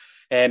 So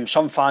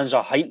some fans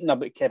are hyping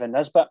about Kevin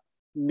Nisbet.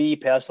 Me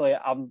personally,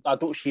 I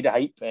don't see the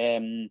hype.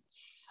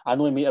 I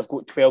know he might have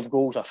got 12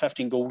 goals or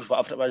 15 goals,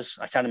 whatever it was.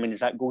 I can't remember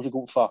exact goals he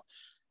got for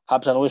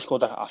Hibs. I know he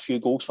scored a few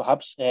goals for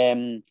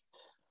Hibs.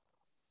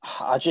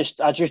 I just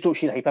don't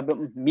see the hype about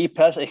him. Me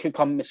personally, he could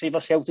come and save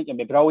for Celtic and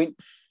be brilliant,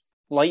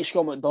 like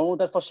Scott McDonald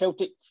did for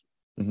Celtic.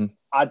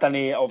 I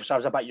didn't. Obviously, I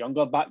was a bit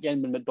younger back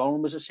then when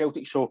McDonald was at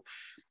Celtic, so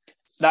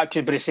that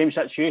could be the same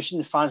situation.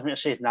 The fans might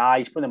say, "Nah,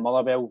 he's playing in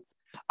Motherwell.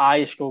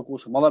 He scored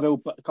goals for Motherwell,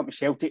 but come to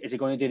Celtic, is he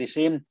going to do the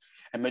same?"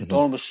 And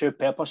McDonald was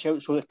superb for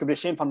Celtic, so it could be the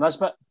same for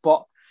Nisbet.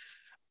 But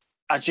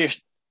I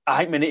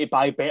think we need to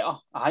buy better.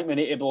 I think we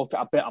need to look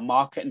at a better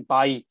market and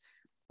buy,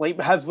 like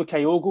we have with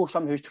Kyogo,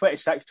 someone who's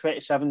 26,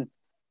 27,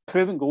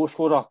 proven goal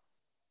scorer,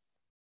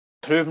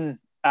 proven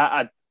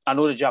at I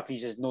know the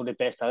Japanese is not the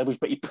best levels,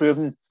 but he's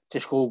proven to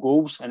score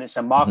goals, and it's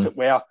a market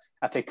where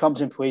if he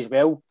comes and plays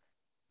well,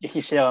 you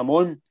can sell him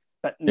on.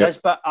 But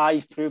Nisbet,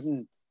 I've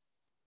proven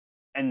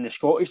in the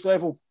Scottish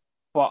level,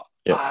 but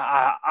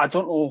I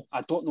don't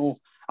know.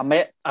 I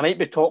might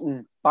be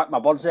talking back my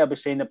words there by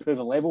saying the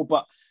proven level,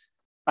 but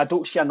I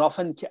don't see enough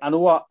in. I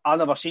know I've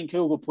never seen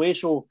Kyogo play,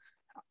 so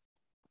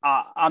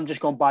I'm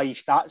just going by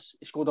his stats.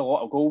 He scored a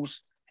lot of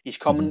goals. He's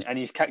coming and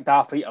he's kicked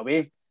off right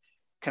away.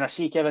 Can I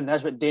see Kevin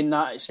Nisbet doing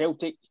that at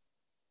Celtic?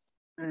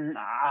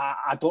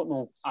 I don't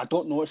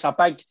know. It's a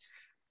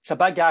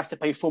big ask to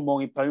pay £4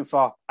 million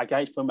for a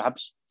guy who's playing with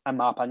Hibs, in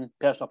my opinion,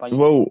 personal opinion.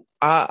 Well,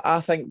 I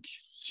think,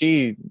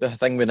 see, the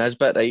thing with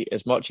Nisbet, right,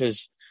 as much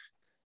as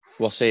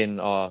we're saying,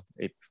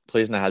 he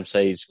plays in the Hibs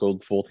side,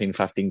 scored 14,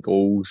 15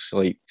 goals,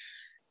 like,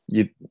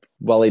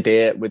 will he do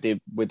it?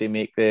 Would they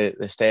make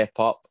the step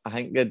up? I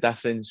think the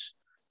difference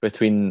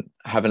between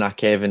having a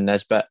Kevin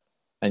Nisbet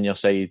in your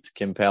side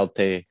compared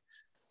to,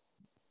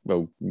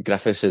 well,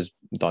 Griffiths is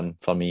done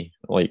for me,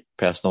 like,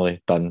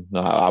 personally done.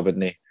 I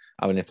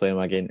wouldn't play him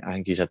again. I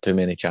think he's had too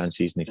many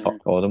chances and he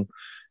fucked all of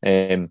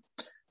them.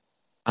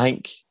 I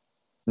think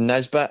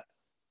Nisbet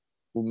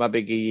will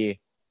maybe give you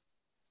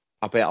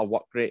a better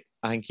work rate.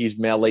 I think he's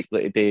more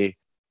likely to do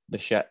the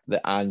shit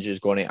that Ange is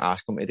going to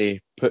ask him to do,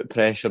 put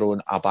pressure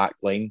on a back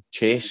line,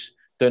 chase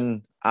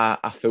down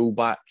a full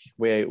back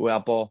with a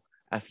ball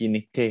if you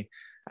need to.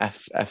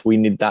 If we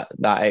need that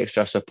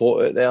extra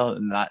support out there,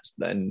 and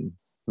then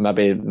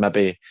maybe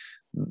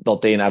they're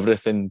doing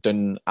everything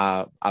down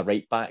a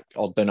right back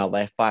or down a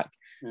left back.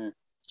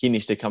 He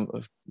needs to come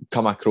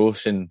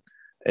across and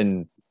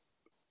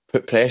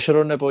put pressure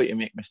on the boy to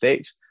make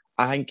mistakes.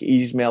 I think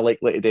he's more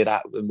likely to do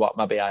that than what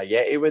maybe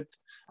Ajeti would.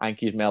 I think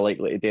he's more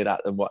likely to do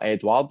that than what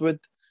Edouard would.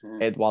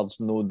 Edouard's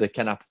not the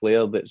kind of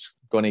player that's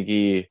going to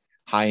give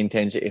high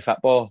intensity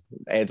football.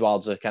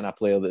 Edouard's the kind of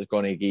player that's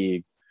going to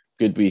give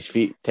good with his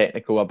feet,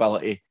 technical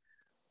ability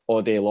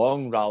all day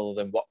long rather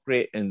than work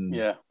rate.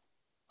 And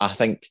I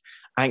think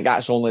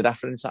that's the only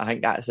difference. I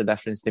think that's the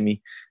difference to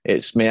me.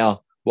 It's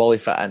more, will he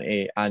fit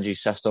into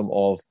Ange's system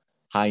of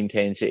high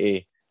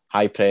intensity,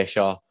 high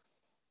pressure,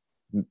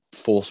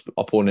 force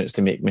opponents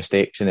to make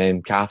mistakes and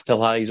then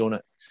capitalise on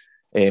it.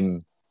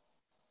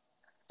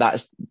 I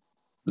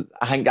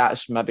think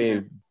that's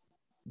maybe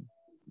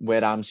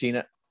where I'm seeing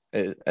it.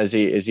 Is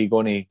he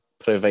going to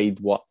provide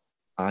what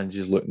Ange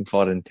is looking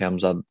for in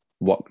terms of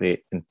work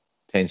rate,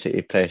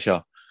 intensity,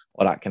 pressure,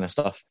 all that kind of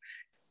stuff?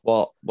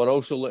 Well, we're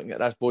also looking at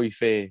this boy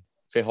for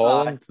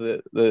Holland,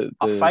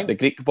 the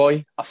Greek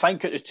boy. I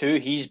think at the two,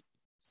 he's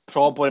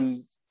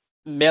probably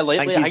more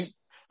likely. I think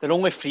they're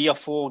only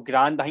 $3 or $4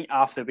 grand. I think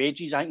after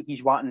wages, I think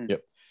he's wanting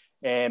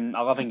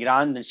 11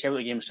 grand and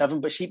Celtic game 7.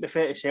 But see,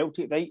 before to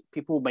Celtic, right?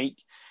 People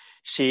might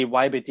say,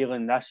 why are we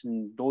dealing this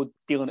and not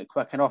dealing it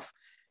quick enough?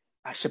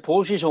 I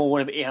suppose he's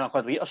only about 800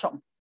 quid a week or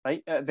something,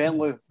 right? At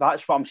Venlo,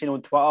 that's what I'm saying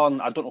on Twitter,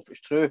 and I don't know if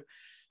it's true.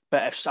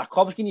 But if a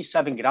club's giving you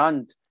 $7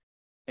 grand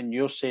and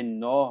you're saying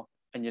no,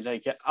 and you're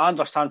like, I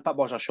understand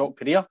football's a short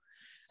career,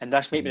 and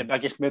this might be the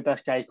biggest move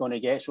this guy's going to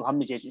get, so how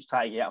many agents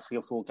try to get a 3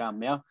 or 4 grand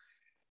more?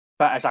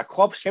 But as a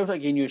club, Celtic are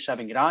giving you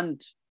 $7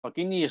 grand, or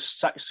giving you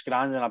 $6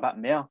 grand and a bit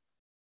more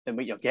than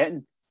what you're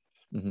getting.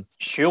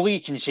 Surely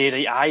you can say,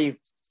 right, I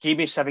gave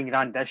me $7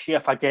 grand this year.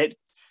 If I get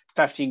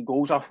 15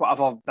 goals or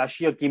whatever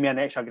this year, give me an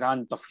extra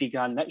grand or $3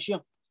 grand next year.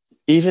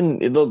 Even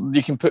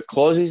you can put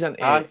clauses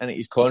into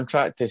his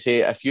contract to say,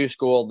 if you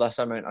score this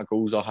amount of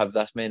goals or have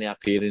this many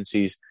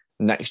appearances,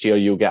 next year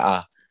you'll get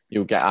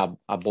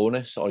a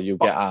bonus or you'll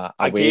get a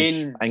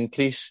wage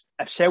increase.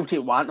 If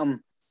Celtic want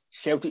him,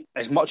 Celtic,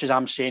 as much as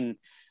I'm saying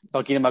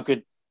they'll give him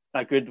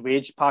a good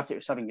wage packet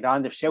of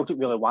 $7,000, if Celtic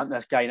really want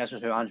this guy, and this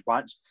is who Ange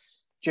wants,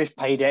 just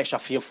pay the extra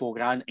 $3 or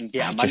 $4 and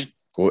get him just in.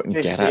 Go out and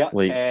Just get it.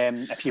 Like,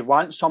 if you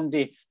want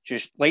somebody,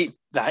 just like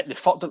they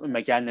fucked up with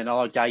McGinn and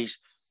other guys.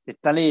 They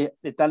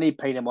didn't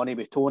pay the money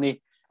with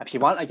Tony. If you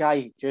want a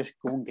guy, just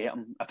go and get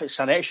him. If it's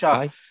an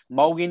extra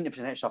million, if it's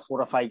an extra $4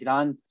 or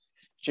 $5,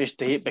 just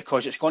do it,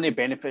 because it's going to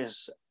benefit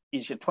us.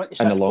 He's got 26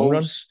 in the long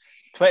goals,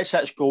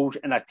 26 goals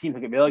in a team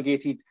who got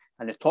relegated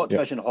in the top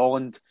division of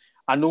Holland.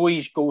 I know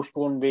his goal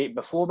scoring rate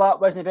before that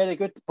wasn't very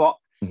good, but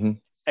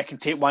it can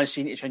take one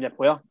season to change a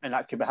player, and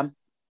that could be him.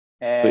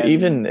 But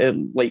even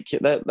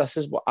this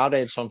is what I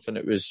read something.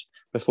 It was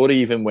before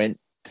he even went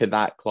to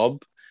that club.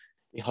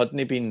 He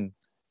hadn't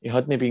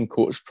been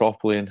coached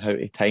properly on how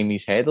to time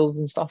his headers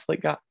and stuff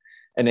like that.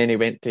 And then he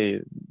went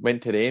to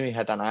them. He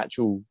had an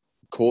actual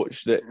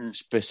coach that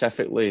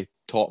specifically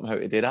taught him how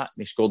to do that,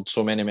 and he scored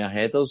so many more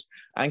headers.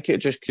 I think it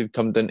just could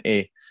come down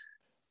to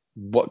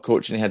what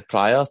coaching he had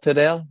prior to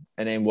there,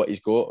 and then what he's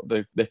got.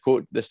 The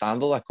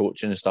standard of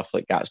coaching and stuff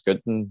like that's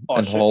good in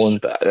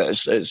Holland.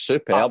 It's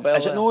superb.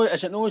 Is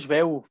it no as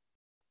well?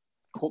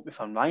 Quote me if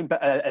I'm wrong,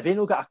 but have they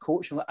not got a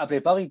coach in every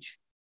village?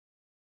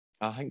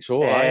 I think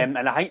so. And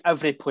I think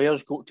every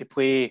player's got to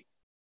play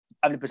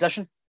every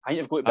position. I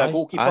think they've got to be a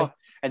goalkeeper,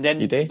 and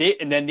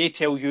then they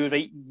tell you,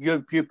 right,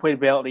 you play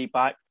well right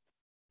back.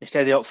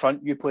 Instead of up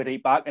front, you play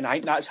right back, and I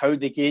think that's how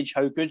they gauge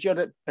how good you're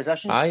at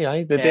positions.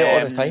 They do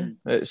it all the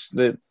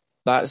time.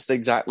 That's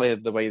exactly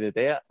the way they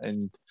do it,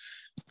 and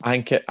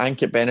I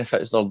think it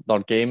benefits their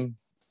game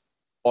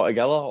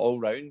altogether, all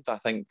round. I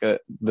think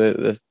that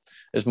the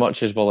as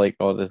much as we're like,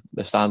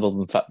 the standard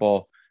in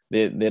football,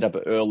 they're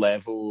about our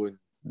level and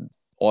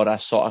all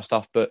that sort of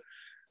stuff, but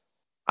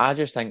I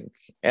just think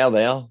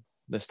earlier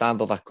the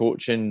standard of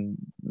coaching,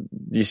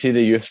 you see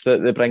the youth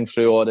that they bring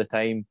through all the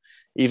time,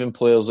 even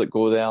players that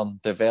go there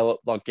and develop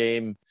their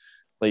game,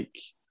 like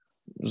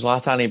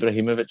Zlatan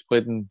Ibrahimovic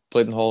played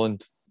in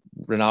Holland.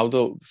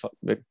 Ronaldo,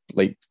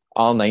 like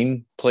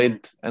R9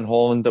 played in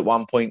Holland at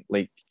one point.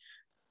 Like,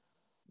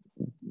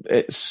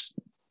 there's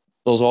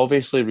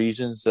obviously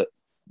reasons that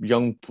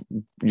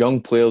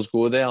young players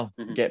go there,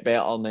 get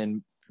better, and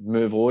then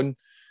move on,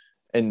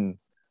 and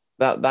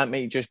that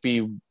might just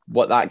be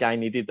what that guy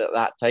needed at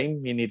that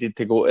time. He needed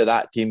to go to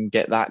that team,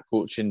 get that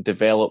coaching,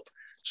 develop,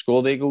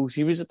 score the goals.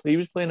 He was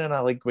playing in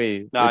a league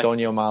with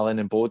Daniel Malin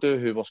and Bodo,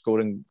 who were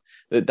scoring,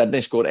 that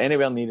didn't score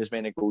anywhere near as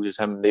many goals as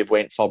him. They've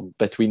went for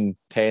between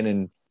 10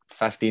 and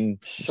 15,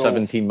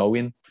 17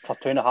 million. For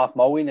 $2.5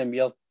 million, and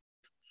we're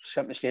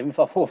simply scaling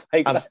for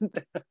 $4-5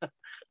 grand.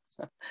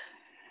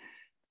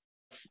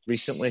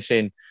 Recently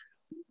saying,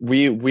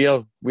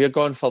 we're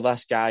going for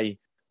this guy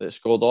that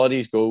scored all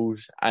these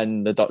goals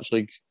in the Dutch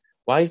league.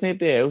 Why is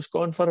nobody else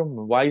going for him?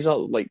 Why is it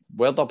like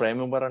Werder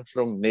Bremen were in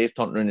for him? They've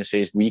turned around and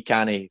says we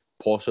can't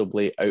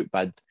possibly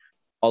outbid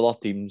other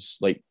teams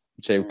like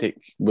Celtic.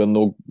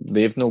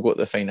 They've not got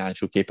the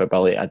financial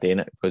capability of doing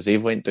it, because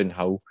they've went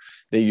downhill.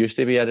 They used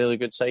to be a really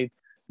good side.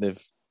 They've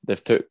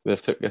took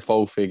the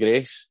fall for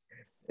grace,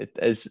 it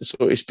is,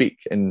 so to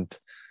speak, and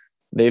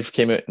they've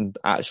came out and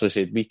actually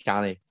said we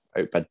can't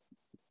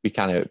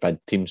outbid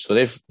teams. So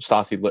they've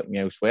started looking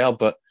elsewhere,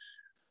 but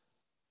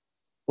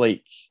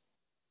like,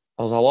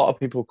 there's a lot of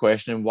people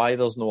questioning why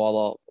there's no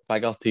other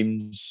bigger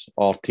teams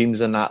or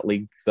teams in that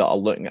league that are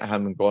looking at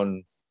him and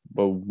going,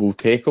 well, we'll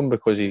take him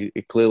because he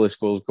clearly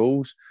scores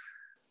goals.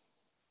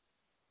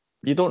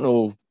 You don't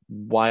know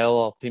why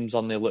other teams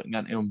aren't looking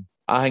at him.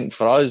 I think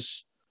for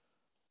us,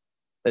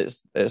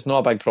 it's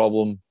not a big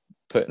problem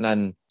putting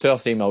in 2 or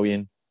 3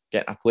 million,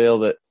 getting a player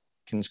that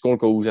can score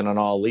goals in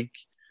another league,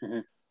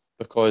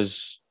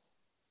 because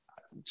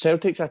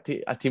Celtic's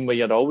a team where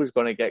you're always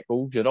going to get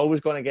goals. You're always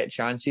going to get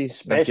chances.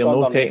 Especially if you're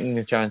not taking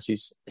the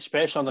chances.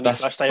 Especially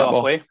underneath this style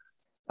of play.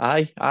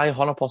 Aye,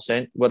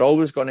 100%. We're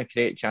always going to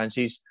create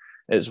chances.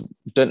 It's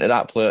down to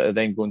that player to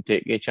then go and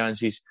take the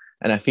chances.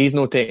 And if he's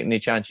not taking the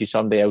chances,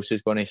 somebody else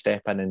is going to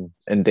step in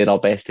and do their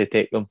best to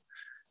take them.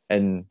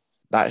 And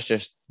that's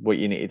just what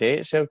you need to do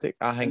at Celtic.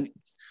 I think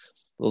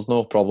there's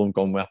no problem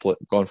going for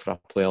a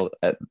player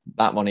at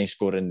that money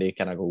scoring they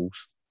kind of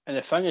goals. And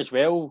the thing as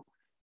well,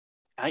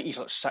 I think he's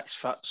like 6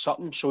 foot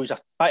something, so he's a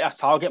bit of a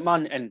target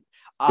man, and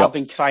I've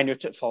been crying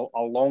out it for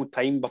a long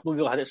time. We've not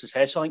really had it since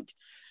Hesselink.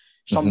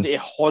 Somebody to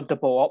hold the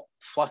ball up,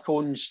 flick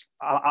ons.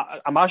 I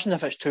imagine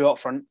if it's 2 up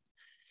front,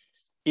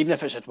 even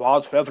if it's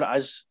Edouard, whoever it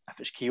is, if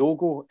it's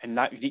Kyogo and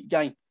that Greek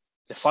guy,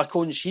 the flick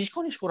ons, he's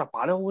going to score a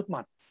barrel load,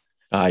 man.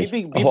 We've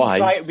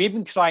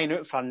been crying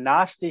out for a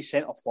nasty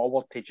centre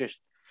forward to just,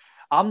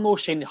 I'm not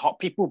saying hurt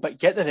people, but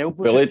get their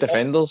elbows. Bully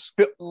defenders.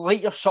 But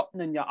like you're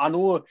something in your, I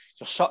know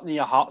you're something in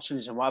your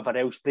Hartsons and whatever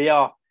else. They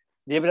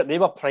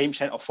were prime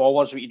centre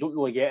forwards, but you don't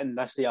really get in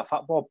this day of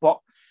football. But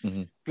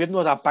we've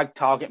not a big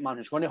target man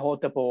who's going to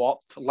hold the ball up,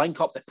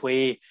 link up the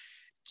play,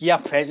 give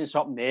a presence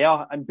up in the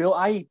air, and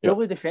bully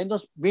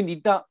defenders. We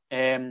need that.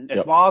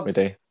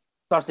 Edouard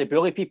starts to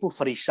bully people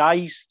for his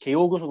size.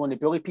 Kyogo's going to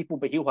bully people,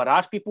 but he'll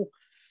harass people.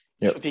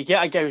 So if you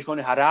get a guy who's going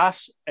to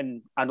harass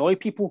and annoy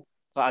people,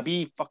 Like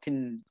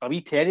a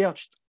wee terrier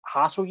just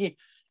hassle you,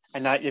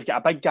 and you've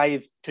got a big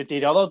guy to do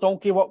the other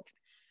donkey work.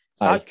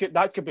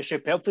 That could be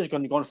superb for us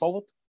going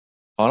forward.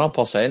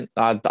 100%.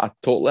 I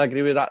totally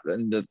agree with that.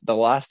 And the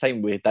last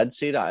time we did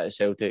see that at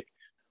Celtic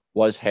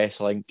was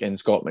Hesselink and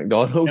Scott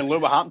McDonald. And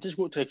look what happened to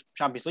go to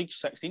Champions League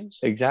 16s.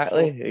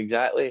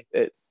 Exactly.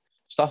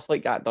 Stuff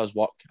like that does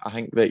work. I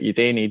think that you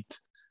do need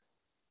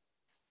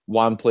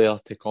one player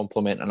to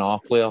complement another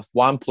player. If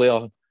one player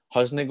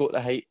hasn't got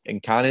the height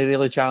and can't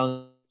really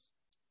challenge,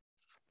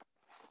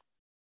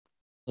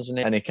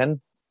 and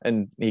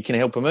he can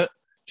help him out.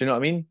 Do you know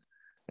what I mean?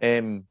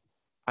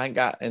 I think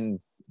that, and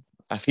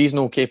if he's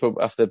not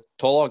capable, if the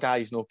taller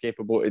guy's not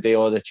capable to do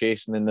all the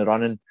chasing and the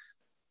running,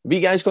 the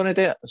wee guy's going to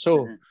do it.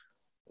 So,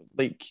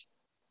 like,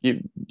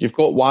 you've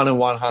got one in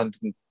one hand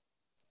and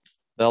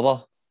the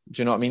other.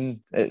 Do you know what I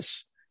mean?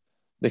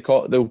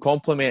 They'll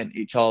complement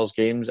each other's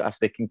games if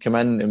they can come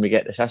in and we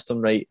get the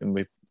system right and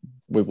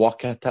we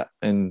work at it.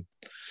 And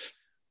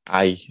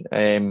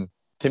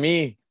to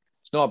me,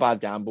 it's not a bad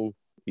gamble.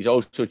 He's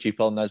also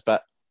cheaper than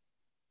Nisbet.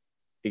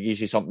 He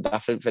gives you something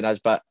different for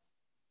Nisbet.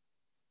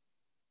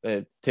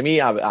 To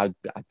me, I'd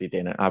be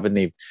doing it.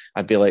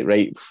 I'd be like,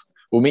 right,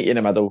 we'll meet you in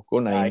the middle. Go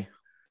 9.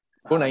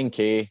 Go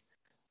 9k.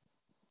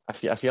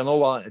 If you're not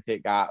willing to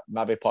take that,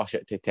 maybe push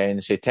it to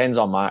 10. Say 10's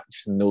our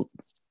max. And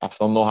if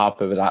they're not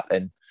happy with that,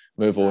 then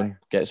move on,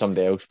 get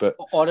somebody else. But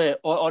all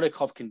the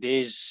club can do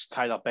is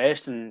try their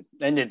best. And at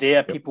the end of the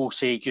day, people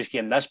say just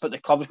give them this, but the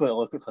club's going to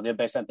look for their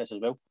best interest as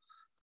well.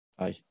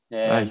 Aye,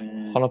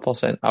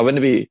 100%. I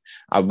wouldn't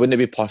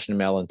be pushing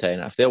them in 10.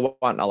 If they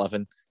want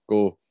 11,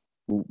 go.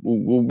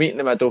 We'll meet in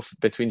the middle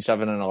between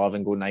 7 and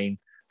 11. Go 9.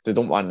 If they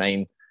don't want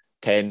 9,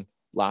 10.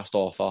 Last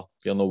offer.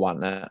 If you're not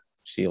wanting it,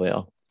 see you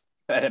later.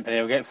 But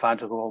they'll get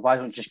fans who go, why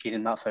don't you just give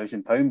them that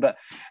 £1,000? But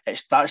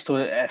that's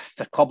if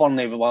the club are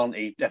never willing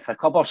to, if the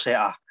club are set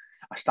a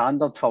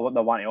standard for what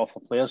they want to offer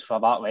players for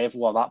that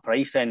level or that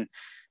price, then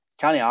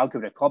can't argue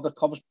with the club. The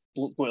club's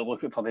going to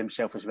look at for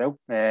themselves as well.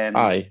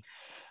 Aye.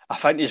 I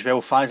think as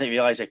well, fans need to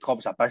realise the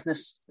club's a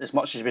business. As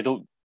much as we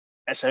don't,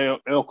 it's our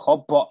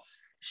club, but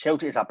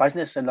Celtic is a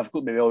business and they've got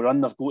to be well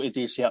run. They've got to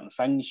do certain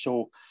things.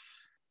 So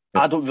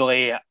I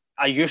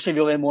used to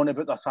really moan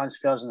about their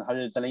transfers and how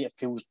the United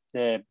feels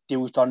the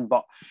deal's done,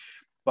 but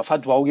we've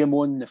had William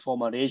on, the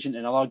former agent,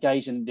 and other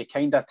guys, and they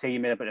kind of tell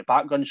me about the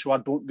background, so I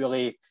don't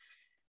really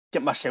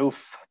get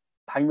myself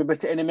hanging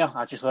about it anymore.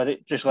 I just let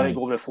it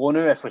go with the flow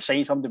now. If we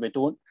sign somebody, we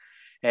don't.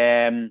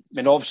 And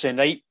obviously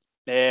tonight,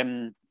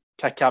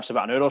 kick-off's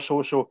about an hour or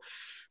so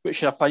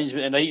what's your opinions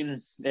about tonight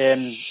and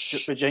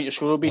what do you think the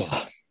score will be?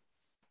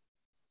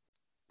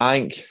 I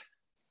think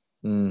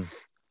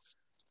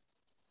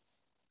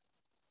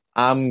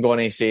I'm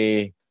going to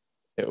say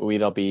it will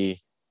either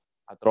be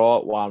a draw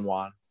at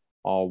 1-1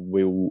 or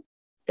we'll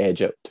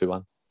edge it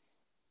 2-1.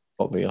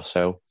 What about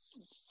yourself?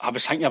 I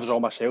was thinking of a draw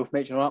myself,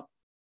 mate, you know what?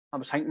 I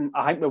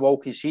think we will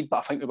concede, but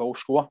I think we will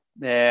score.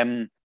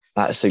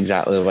 That's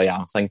exactly the way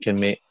I'm thinking,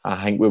 mate.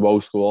 I think we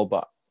will score,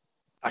 but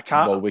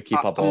will we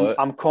keep up on it?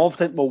 I'm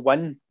confident we'll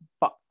win,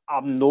 but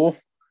I'm no,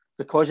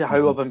 because of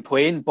how we've been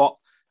playing, but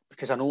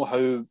because I know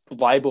how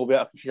liable we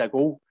are to concede a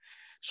goal.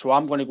 So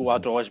I'm going to go a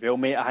draw as well,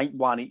 mate. I think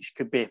one each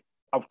could be.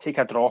 I'll take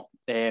a draw,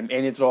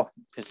 any draw,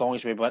 as long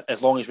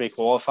as we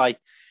qualify.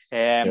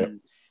 Don't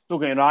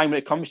get me wrong. When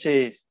it comes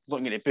to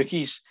looking at the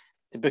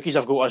bookies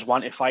have got us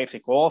 1-5 to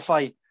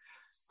qualify.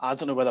 I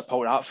don't know where they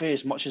pull that for.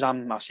 As much as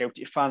I'm a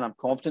Celtic fan, I'm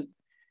confident.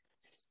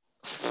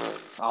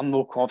 I'm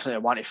not confident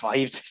at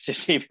 1-5 to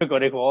say we're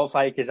going to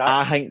qualify because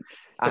I think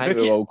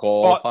we will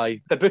qualify.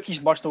 The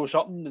bookies must know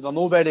something. They're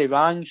not very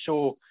wrong,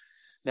 so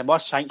they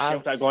must think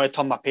Celtic are going to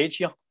turn the page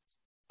here.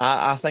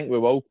 I think we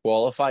will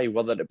qualify,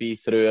 whether it be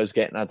through us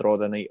getting a draw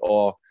tonight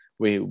or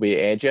we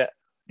edge it.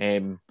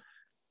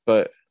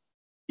 But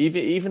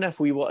even if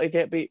we were to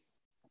get beat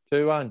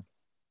 2-1,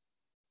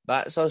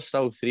 that's us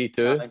still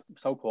 3-2.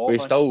 We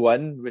still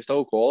win. We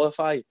still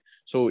qualify.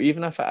 So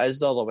even if it is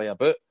the other way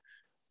about,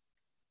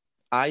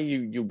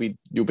 you'll be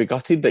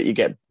gutted that you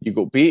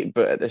got beat,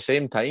 but at the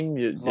same time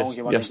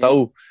you're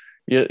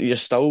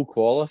still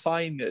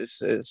qualifying.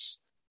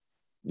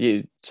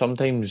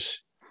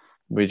 Sometimes.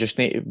 We just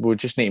need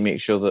to make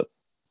sure that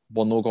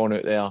we're not going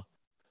out there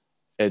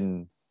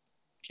and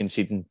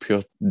conceding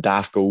pure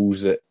daft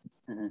goals that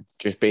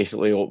just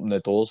basically open the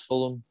doors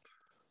for them.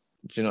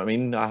 Do you know what I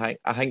mean? I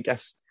think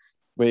if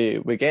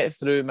we get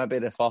through maybe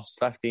the first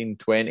 15,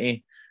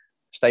 20,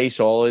 stay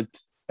solid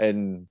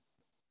and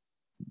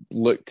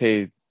look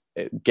to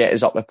get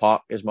us up the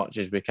park as much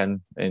as we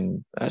can,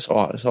 and that's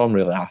all I'm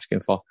really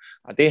asking for.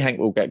 I do think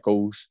we'll get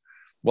goals,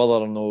 whether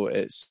or not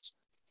it's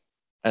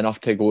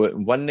enough to go out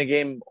and win the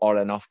game or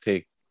enough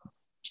to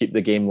keep the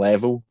game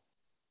level.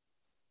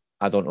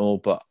 I don't know,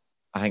 but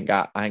I think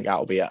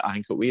that'll be it. I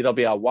think it'll either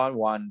be a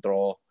 1-1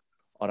 draw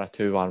or a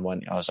 2-1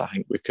 win to us. I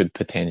think we could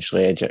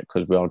potentially edge it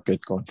because we are good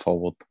going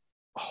forward.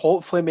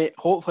 Hopefully, mate.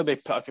 Hopefully,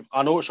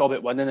 I know it's all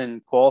about winning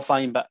and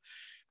qualifying, but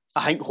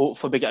I think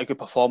hopefully we get a good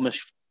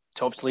performance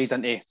to obviously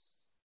lead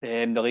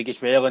into the league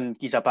as well and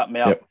gives a bit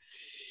more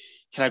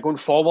kind of going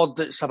forward,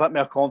 it's a bit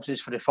more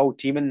confidence for the full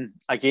team. And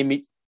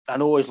again, I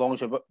know as long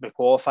as we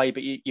qualify,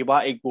 but you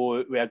want to go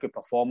out with a good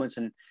performance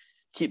and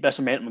keep this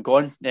momentum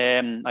going.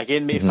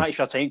 Again, mate, thanks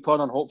for your time,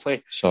 Con, and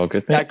hopefully it's all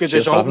good, mate. Good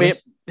result,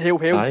 mate. Hail,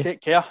 Aye.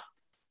 Take care.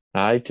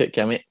 Aye, take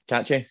care, mate.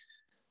 Catch you.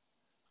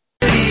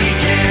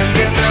 Can't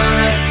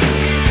deny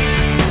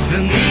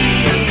the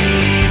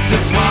need to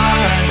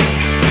fly.